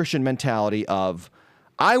newborn Christian mentality of,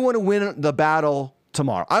 I want to win the battle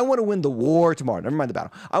tomorrow. I want to win the war tomorrow. Never mind the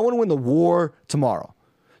battle. I want to win the war tomorrow.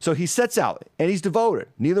 So he sets out, and he's devoted,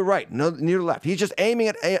 neither right, neither left. He's just aiming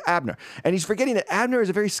at Abner, and he's forgetting that Abner is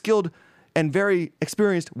a very skilled and very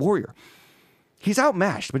experienced warrior. He's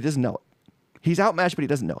outmatched, but he doesn't know it. He's outmatched, but he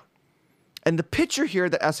doesn't know it. And the picture here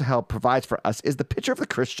that Asahel provides for us is the picture of the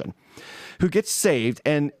Christian who gets saved.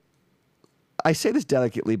 And I say this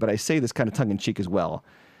delicately, but I say this kind of tongue-in-cheek as well.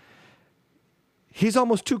 He's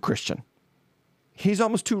almost too Christian. He's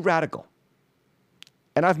almost too radical.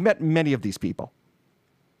 And I've met many of these people.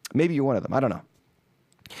 Maybe you're one of them. I don't know.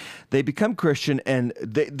 They become Christian, and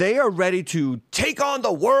they are ready to take on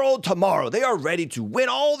the world tomorrow. They are ready to win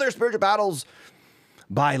all their spiritual battles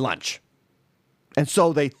by lunch. And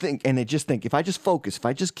so they think, and they just think, if I just focus, if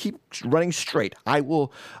I just keep running straight,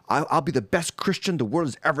 I'll be the best Christian the world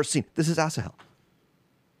has ever seen. This is Asahel.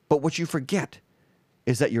 But what you forget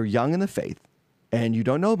is that you're young in the faith, and you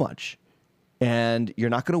don't know much, and you're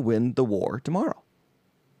not going to win the war tomorrow.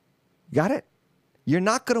 Got it? You're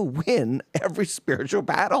not going to win every spiritual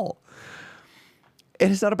battle.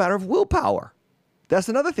 And it's not a matter of willpower. That's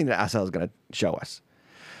another thing that Asahel is going to show us.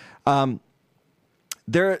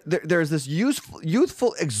 There's this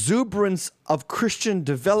youthful exuberance of Christian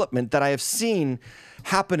development that I have seen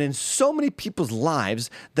happen in so many people's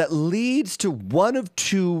lives that leads to one of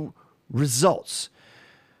two results.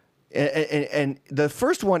 And the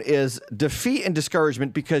first one is defeat and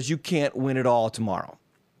discouragement because you can't win it all tomorrow.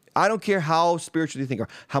 I don't care how spiritual you think, or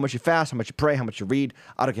how much you fast, how much you pray, how much you read.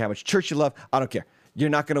 I don't care how much church you love. I don't care. You're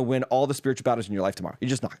not going to win all the spiritual battles in your life tomorrow. You're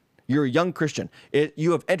just not. You're a young Christian.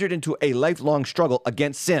 You have entered into a lifelong struggle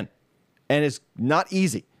against sin, and it's not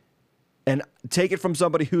easy. And take it from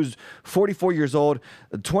somebody who's 44 years old,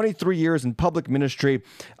 23 years in public ministry,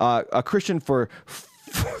 a Christian for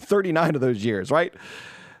 39 of those years, right?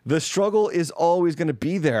 The struggle is always going to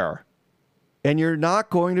be there, and you're not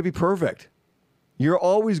going to be perfect. You're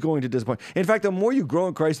always going to disappoint. In fact, the more you grow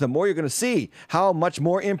in Christ, the more you're going to see how much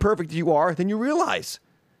more imperfect you are than you realize.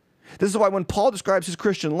 This is why when Paul describes his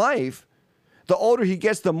Christian life, the older he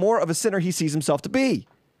gets, the more of a sinner he sees himself to be.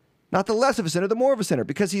 Not the less of a sinner, the more of a sinner,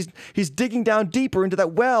 because he's digging down deeper into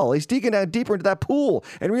that well. He's digging down deeper into that pool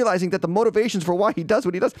and realizing that the motivations for why he does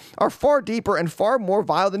what he does are far deeper and far more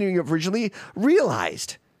vile than he originally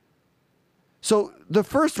realized. So the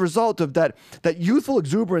first result of that youthful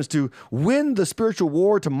exuberance to win the spiritual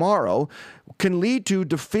war tomorrow can lead to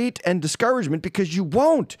defeat and discouragement because you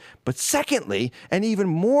won't. But secondly, and even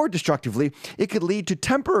more destructively, it could lead to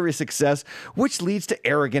temporary success, which leads to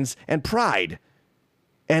arrogance and pride,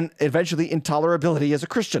 and eventually intolerability as a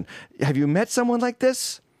Christian. Have you met someone like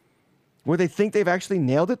this, where they think they've actually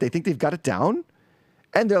nailed it? They think they've got it down?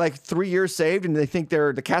 And they're like 3 years saved, and they think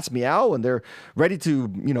they're the cat's meow, and they're ready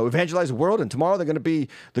to, evangelize the world, and tomorrow they're going to be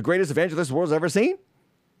the greatest evangelist the world's ever seen?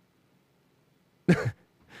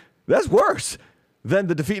 That's worse than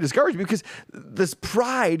the defeat and discouragement, because this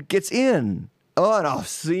pride gets in. Oh, and I've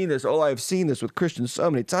seen this. Oh, I've seen this with Christians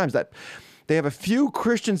so many times, that they have a few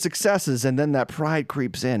Christian successes, and then that pride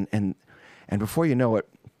creeps in, and before you know it,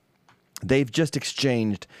 they've just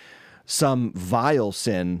exchanged some vile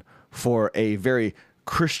sin for a very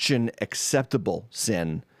Christian acceptable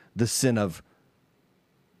sin, the sin of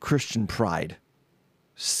Christian pride,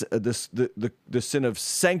 the sin of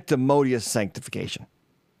sanctimonious sanctification,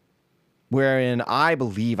 wherein I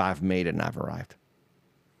believe I've made it and I've arrived.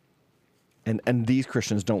 And these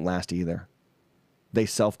Christians don't last either. They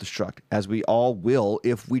self-destruct, as we all will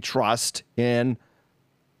if we trust in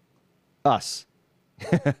us.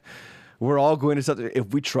 We're all going to something if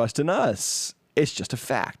we trust in us. It's just a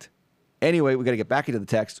fact. Anyway, we got to get back into the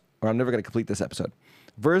text, or I'm never going to complete this episode.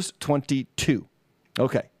 Verse 22.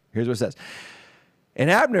 Okay, here's what it says.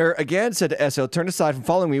 And Abner again said to Asahel, "Turn aside from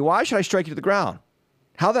following me. Why should I strike you to the ground?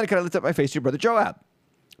 How then can I lift up my face to your brother Joab?"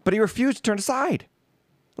 But he refused to turn aside.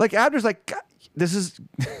 Like Abner's like, "God, this is,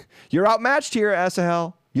 you're outmatched here,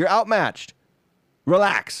 Asahel. You're outmatched.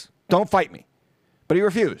 Relax. Don't fight me." But he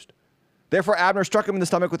refused. Therefore Abner struck him in the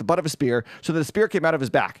stomach with the butt of a spear, so that the spear came out of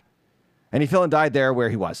his back. And he fell and died there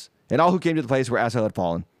where he was. And all who came to the place where Asahel had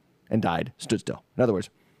fallen and died stood still. In other words,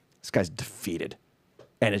 this guy's defeated.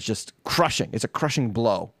 And it's just crushing. It's a crushing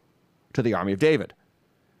blow to the army of David.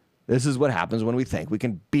 This is what happens when we think we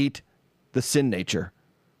can beat the sin nature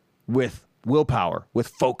with willpower, with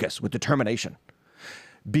focus, with determination.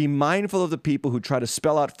 Be mindful of the people who try to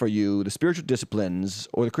spell out for you the spiritual disciplines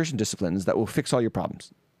or the Christian disciplines that will fix all your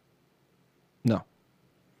problems. No.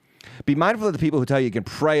 Be mindful of the people who tell you you can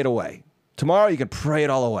pray it away. Tomorrow you can pray it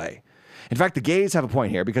all away. In fact, the gays have a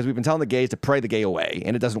point here, because we've been telling the gays to pray the gay away,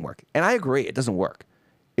 and it doesn't work. And I agree, it doesn't work.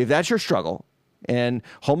 If that's your struggle, and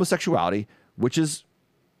homosexuality which is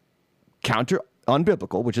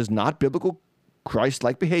unbiblical, which is not biblical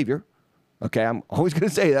Christ-like behavior. Okay, I'm always going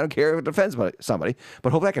to say that. I don't care if it offends somebody,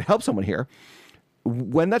 but hopefully I can help someone here.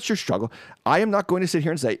 When that's your struggle, I am not going to sit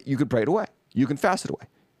here and say, you can pray it away. You can fast it away.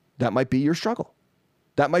 That might be your struggle.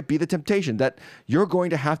 That might be the temptation that you're going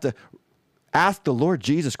to have to ask the Lord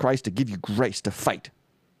Jesus Christ to give you grace to fight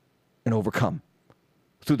and overcome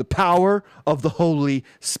through the power of the Holy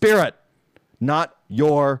Spirit, not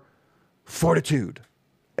your fortitude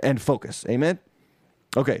and focus. Amen?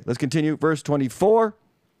 Okay, let's continue. Verse 24.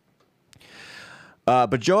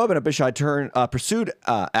 But Joab and Abishai pursued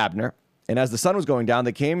Abner, and as the sun was going down,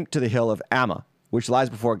 they came to the hill of Ammah, which lies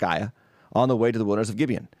before Giah, on the way to the wilderness of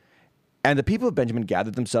Gibeon. And the people of Benjamin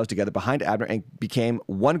gathered themselves together behind Abner and became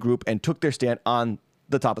one group and took their stand on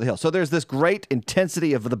the top of the hill. So there's this great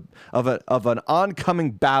intensity of an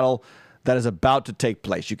oncoming battle that is about to take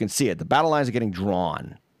place. You can see it. The battle lines are getting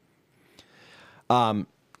drawn.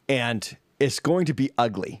 And it's going to be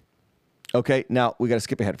ugly. Okay, now we got to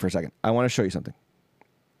skip ahead for a second. I want to show you something.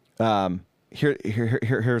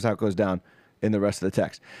 Here's how it goes down in the rest of the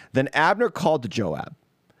text. Then Abner called to Joab.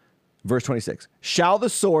 Verse 26, shall the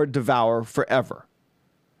sword devour forever?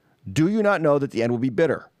 Do you not know that the end will be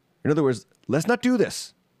bitter? In other words, let's not do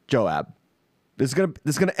this, Joab. This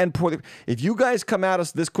is gonna end poorly. If you guys come at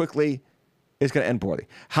us this quickly, it's going to end poorly.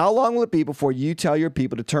 How long will it be before you tell your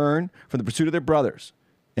people to turn from the pursuit of their brothers?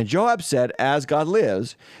 And Joab said, as God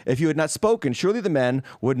lives, if you had not spoken, surely the men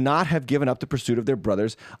would not have given up the pursuit of their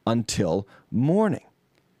brothers until morning.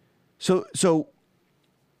 So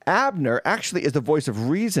Abner actually is the voice of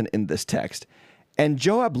reason in this text. And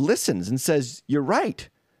Joab listens and says, you're right.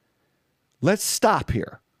 Let's stop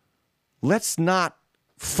here. Let's not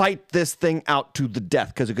fight this thing out to the death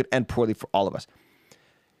because it could end poorly for all of us.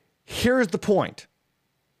 Here's the point.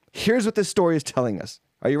 Here's what this story is telling us.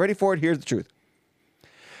 Are you ready for it? Here's the truth.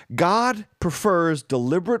 God prefers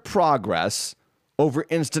deliberate progress over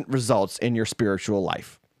instant results in your spiritual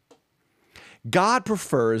life. God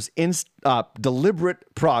prefers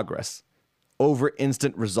deliberate progress over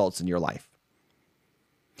instant results in your life.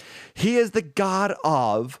 He is the God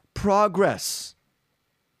of progress.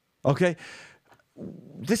 Okay?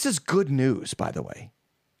 This is good news, by the way.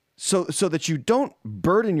 So that you don't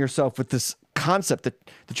burden yourself with this concept that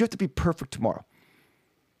you have to be perfect tomorrow.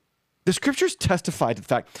 The scriptures testify to the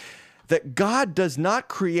fact that God does not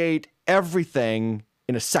create everything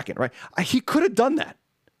in a second, right? He could have done that.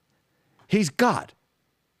 He's God.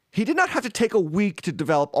 He did not have to take a week to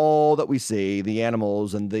develop all that we see, the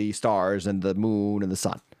animals and the stars and the moon and the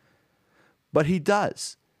sun. But he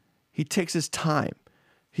does. He takes his time.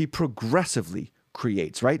 He progressively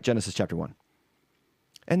creates, right? Genesis chapter 1.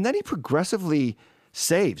 And then he progressively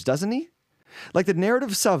saves, doesn't he? Like the narrative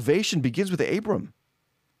of salvation begins with Abram.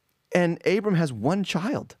 And Abram has one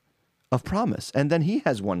child of promise. And then he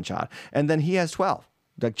has one child. And then he has 12.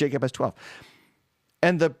 Like Jacob has 12.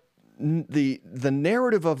 And the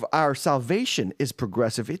narrative of our salvation is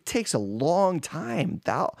progressive. It takes a long time,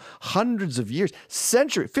 hundreds of years,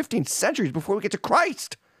 15 centuries before we get to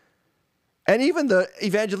Christ. And even the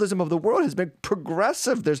evangelism of the world has been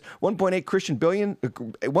progressive. There's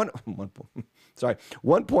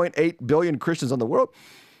 1.8 billion Christians on the world,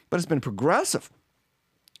 but it's been progressive.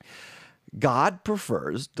 God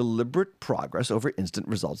prefers deliberate progress over instant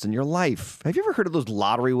results in your life. Have you ever heard of those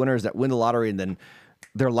lottery winners that win the lottery and then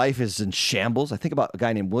their life is in shambles? I think about a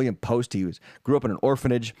guy named William Post. He grew up in an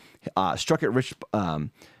orphanage, struck it rich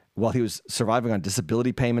while he was surviving on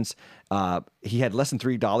disability payments. He had less than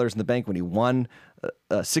 $3 in the bank when he won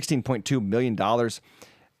 $16.2 million.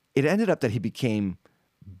 It ended up that he became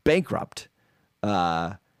bankrupt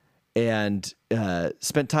and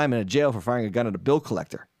spent time in a jail for firing a gun at a bill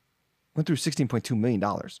collector. Went through $16.2 million,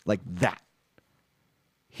 like that.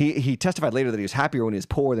 He testified later that he was happier when he was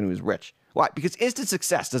poor than when he was rich. Why? Because instant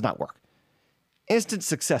success does not work. Instant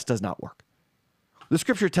success does not work. The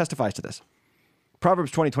scripture testifies to this.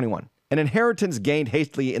 Proverbs 20:21. An inheritance gained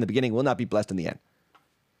hastily in the beginning will not be blessed in the end.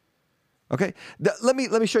 Okay? Let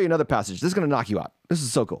me show you another passage. This is going to knock you out. This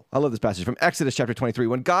is so cool. I love this passage from Exodus chapter 23.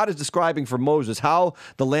 When God is describing for Moses how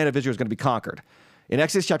the land of Israel is going to be conquered. In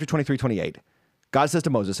Exodus chapter 23:28, God says to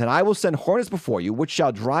Moses, and I will send hornets before you, which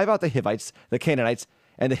shall drive out the Hivites, the Canaanites,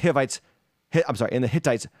 and the Hittites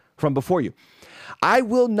from before you. I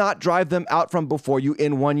will not drive them out from before you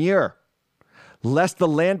in 1 year, lest the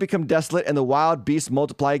land become desolate and the wild beasts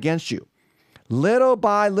multiply against you. Little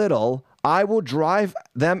by little, I will drive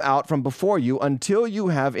them out from before you until you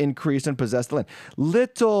have increased and possessed the land.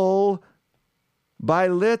 Little by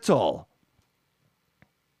little.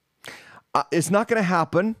 It's not going to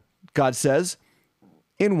happen, God says,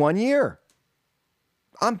 in 1 year.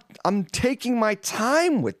 I'm taking my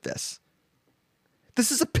time with this.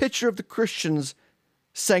 This is a picture of the Christian's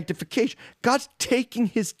sanctification. God's taking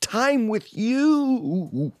his time with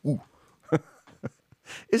you.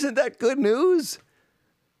 Isn't that good news?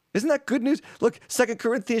 Isn't that good news? Look, 2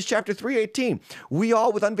 Corinthians chapter 3:18. We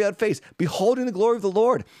all with unveiled face, beholding the glory of the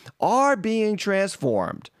Lord, are being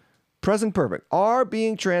transformed. Present perfect, are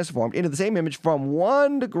being transformed into the same image from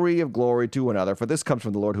one degree of glory to another. For this comes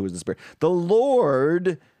from the Lord who is the Spirit. The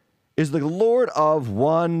Lord is the Lord of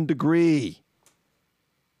 1 degree.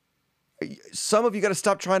 Some of you got to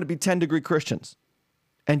stop trying to be 10-degree Christians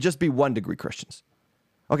and just be 1-degree Christians.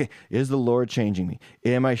 Okay, is the Lord changing me?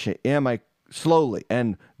 Am I slowly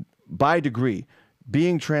and by degree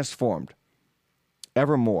being transformed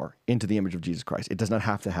ever more into the image of Jesus Christ? It does not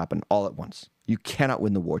have to happen all at once. You cannot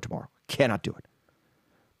win the war tomorrow. Cannot do it.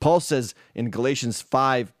 Paul says in Galatians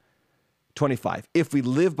 5:25, if we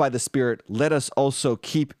live by the Spirit, let us also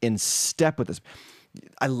keep in step with this.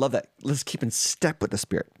 I love that. Let's keep in step with the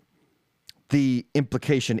Spirit. The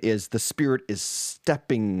implication is the Spirit is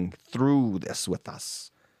stepping through this with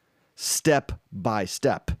us, step by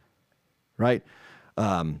step, right?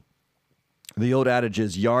 The old adage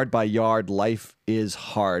is yard by yard, life is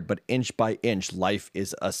hard, but inch by inch, life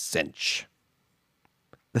is a cinch.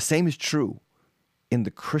 The same is true in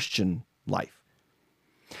the Christian life.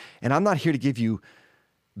 And I'm not here to give you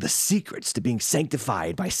the secrets to being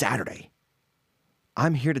sanctified by Saturday.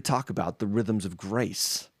 I'm here to talk about the rhythms of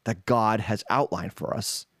grace that God has outlined for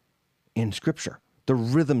us in Scripture. The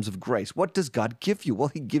rhythms of grace. What does God give you? Well,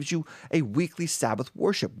 he gives you a weekly Sabbath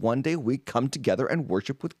worship. One day a week, come together and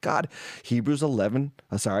worship with God. Hebrews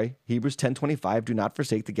 10:25, do not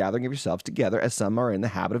forsake the gathering of yourselves together as some are in the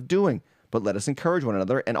habit of doing, but let us encourage one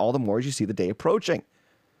another, and all the more as you see the day approaching.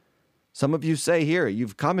 Some of you say here,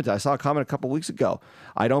 you've commented, I saw a comment a couple weeks ago,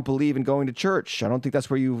 I don't believe in going to church. I don't think that's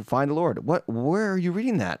where you find the Lord. Where are you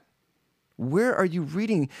reading that? Where are you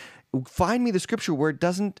reading? Find me the scripture where it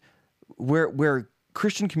doesn't, where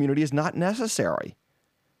Christian community is not necessary.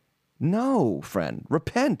 No, friend,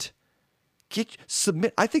 repent.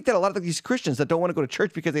 Submit. I think that a lot of these Christians that don't want to go to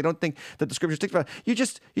church because they don't think that the scripture sticks about it,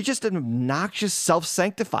 you're just an obnoxious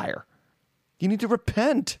self-sanctifier. You need to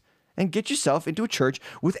repent and get yourself into a church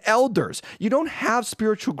with elders. You don't have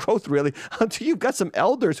spiritual growth really until you've got some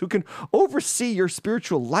elders who can oversee your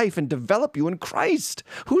spiritual life and develop you in Christ.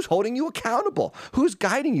 Who's holding you accountable? Who's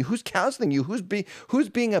guiding you? Who's counseling you? Who's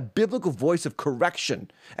being a biblical voice of correction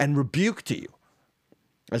and rebuke to you?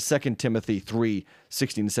 As 2 Timothy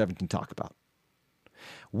 3:16-17 talk about.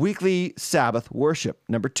 Weekly Sabbath worship.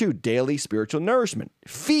 Number 2, daily spiritual nourishment.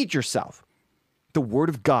 Feed yourself the Word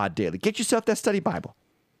of God daily. Get yourself that study Bible.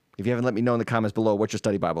 If you haven't, let me know in the comments below what's your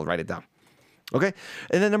study Bible. Write it down. Okay?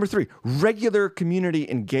 And then number 3, regular community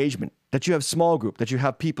engagement. That you have small group, that you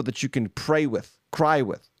have people that you can pray with, cry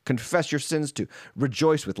with, confess your sins to,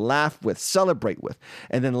 rejoice with, laugh with, celebrate with.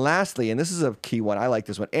 And then lastly, and this is a key one, I like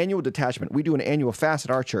this one, annual detachment. We do an annual fast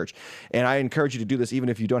at our church, and I encourage you to do this even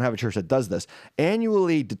if you don't have a church that does this.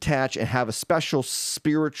 Annually detach and have a special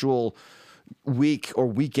spiritual week or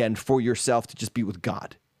weekend for yourself to just be with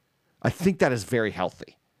God. I think that is very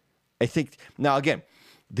healthy. I think, now again,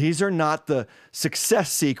 these are not the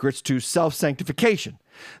success secrets to self-sanctification.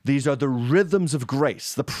 These are the rhythms of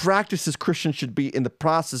grace, the practices Christians should be in the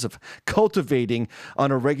process of cultivating on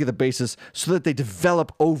a regular basis so that they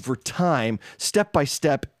develop over time, step by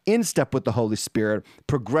step, in step with the Holy Spirit,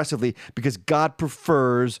 progressively, because God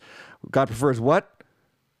prefers what?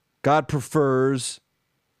 God prefers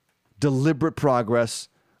deliberate progress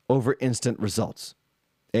over instant results.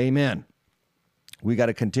 Amen. We got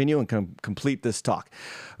to continue and complete this talk.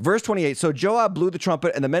 Verse 28, so Joab blew the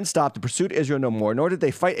trumpet, and the men stopped and pursued Israel no more, nor did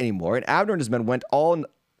they fight anymore. And Abner and his men went all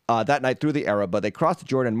that night through the Arabah. They crossed the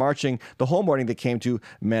Jordan, marching. The whole morning they came to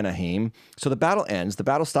Menahem. So the battle ends. The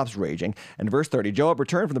battle stops raging. And verse 30, Joab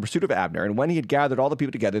returned from the pursuit of Abner, and when he had gathered all the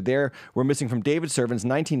people together, there were missing from David's servants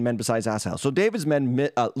 19 men besides Asahel. So David's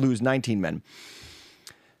men lose 19 men.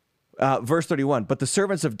 Verse 31, but the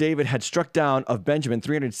servants of David had struck down of Benjamin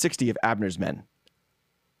 360 of Abner's men.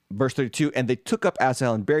 Verse 32, and they took up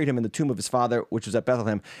Asahel and buried him in the tomb of his father, which was at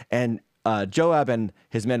Bethlehem. And Joab and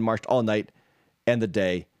his men marched all night, and the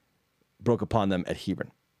day broke upon them at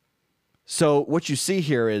Hebron. So what you see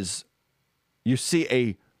here is you see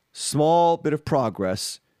a small bit of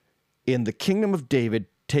progress in the kingdom of David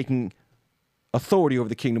taking authority over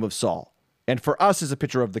the kingdom of Saul. And for us is a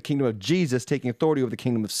picture of the kingdom of Jesus taking authority over the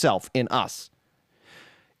kingdom of self in us.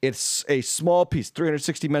 It's a small piece.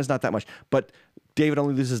 360 men is not that much, but David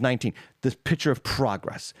only loses 19. This picture of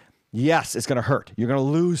progress. Yes, it's going to hurt. You're going to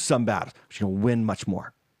lose some battles, but you're going to win much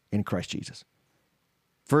more in Christ Jesus.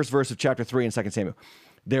 First verse of chapter 3 in 2 Samuel.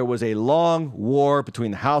 There was a long war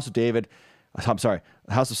between the house of David, the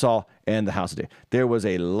house of Saul and the house of David. There was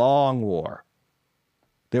a long war.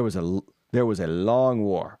 There was a long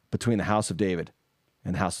war between the house of David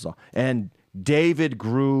and the house of Saul. And David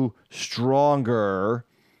grew stronger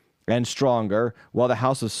and stronger, while the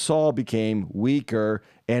house of Saul became weaker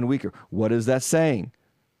and weaker. What is that saying?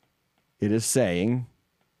 It is saying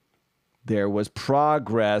there was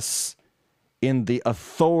progress in the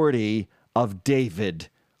authority of David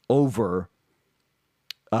over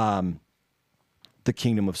the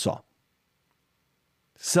kingdom of Saul.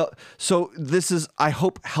 So this is, I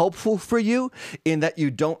hope, helpful for you in that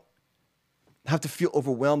you don't have to feel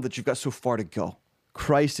overwhelmed that you've got so far to go.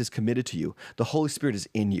 Christ is committed to you. The Holy Spirit is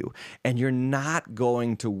in you, and you're not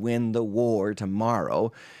going to win the war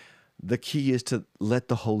tomorrow. The key is to let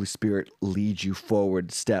the Holy Spirit lead you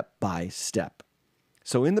forward step by step.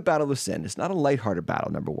 So in the battle with sin, it's not a lighthearted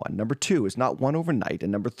battle, number one. Number two, it's not won overnight.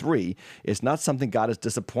 And number three, it's not something God is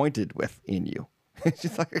disappointed with in you.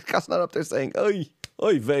 It's like God's not up there saying, oy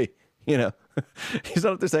vey, you know. He's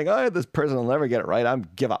not up there saying, oh, this person will never get it right. I'm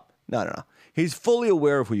give up. No. He's fully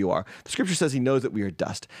aware of who you are. The scripture says he knows that we are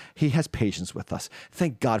dust. He has patience with us.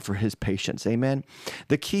 Thank God for his patience. Amen.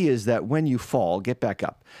 The key is that when you fall, get back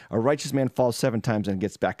up. A righteous man falls 7 times and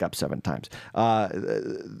gets back up 7 times.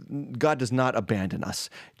 God does not abandon us.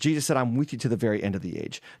 Jesus said, I'm with you to the very end of the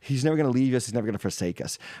age. He's never going to leave us. He's never going to forsake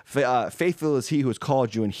us. Faithful is he who has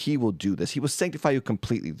called you, and he will do this. He will sanctify you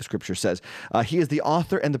completely, the scripture says. He is the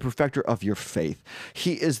author and the perfecter of your faith.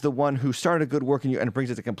 He is the one who started a good work in you and brings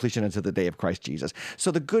it to completion until the day of Christ Jesus. So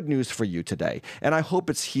the good news for you today, and I hope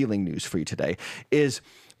it's healing news for you today, is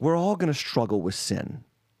we're all going to struggle with sin,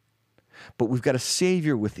 but we've got a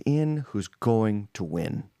Savior within who's going to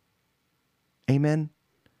win. Amen?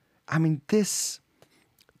 I mean, this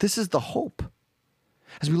is the hope.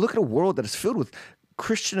 As we look at a world that is filled with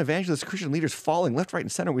Christian evangelists, Christian leaders falling left, right,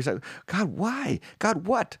 and center, we say, God, why? God,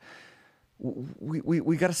 what?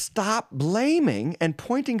 We got to stop blaming and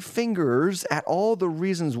pointing fingers at all the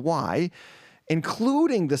reasons why,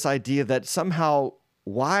 including this idea that somehow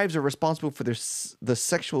wives are responsible for the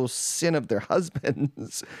sexual sin of their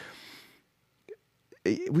husbands.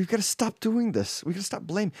 We've got to stop doing this. We've got to stop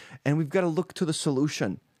blaming, and we've got to look to the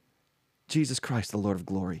solution, Jesus Christ, the Lord of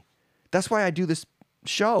glory. That's why I do this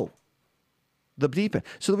show, The Deep End,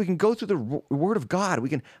 so that we can go through the Word of God. We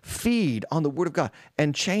can feed on the Word of God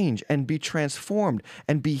and change and be transformed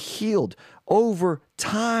and be healed over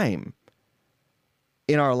time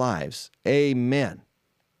in our lives. Amen.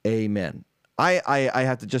 Amen. I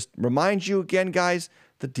have to just remind you again, guys,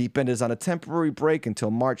 The Deep End is on a temporary break until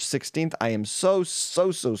March 16th. I am so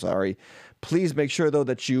sorry. Please make sure, though,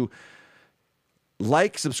 that you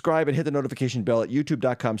like, subscribe, and hit the notification bell at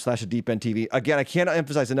youtube.com/thedeependtv. Again, I cannot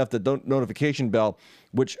emphasize enough the notification bell,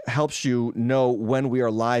 which helps you know when we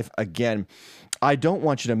are live again. I don't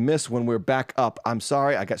want you to miss when we're back up. I'm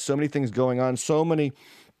sorry. I got so many things going on, so many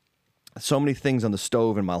things on the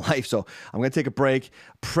stove in my life. So I'm going to take a break.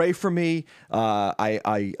 Pray for me.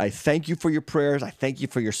 I thank you for your prayers. I thank you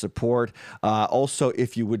for your support. Also,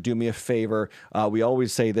 if you would do me a favor, we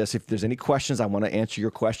always say this. If there's any questions, I want to answer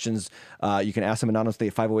your questions. You can ask them anonymously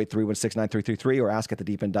at 508-316-9333 or ask at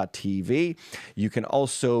thedeepend.tv. You can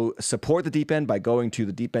also support The Deep End by going to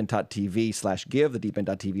thedeepend.tv/give,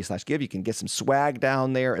 thedeepend.tv/give. You can get some swag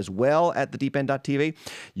down there as well at thedeepend.tv.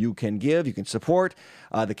 You can give, you can support.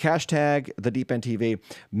 The cash tag, The Deep End TV.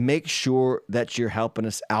 Make sure that you're helping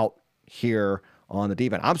us out here on The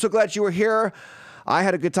Deep End. I'm so glad you were here. I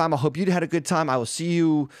had a good time. I hope you had a good time. I will see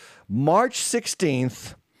you March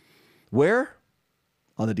 16th. Where?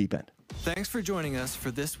 On The Deep End. Thanks for joining us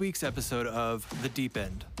for this week's episode of The Deep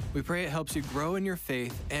End. We pray it helps you grow in your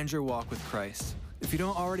faith and your walk with Christ. If you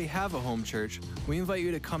don't already have a home church, we invite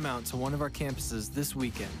you to come out to one of our campuses this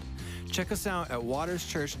weekend. Check us out at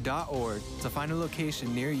waterschurch.org to find a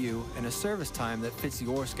location near you and a service time that fits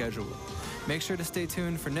your schedule. Make sure to stay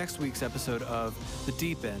tuned for next week's episode of The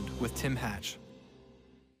Deep End with Tim Hatch.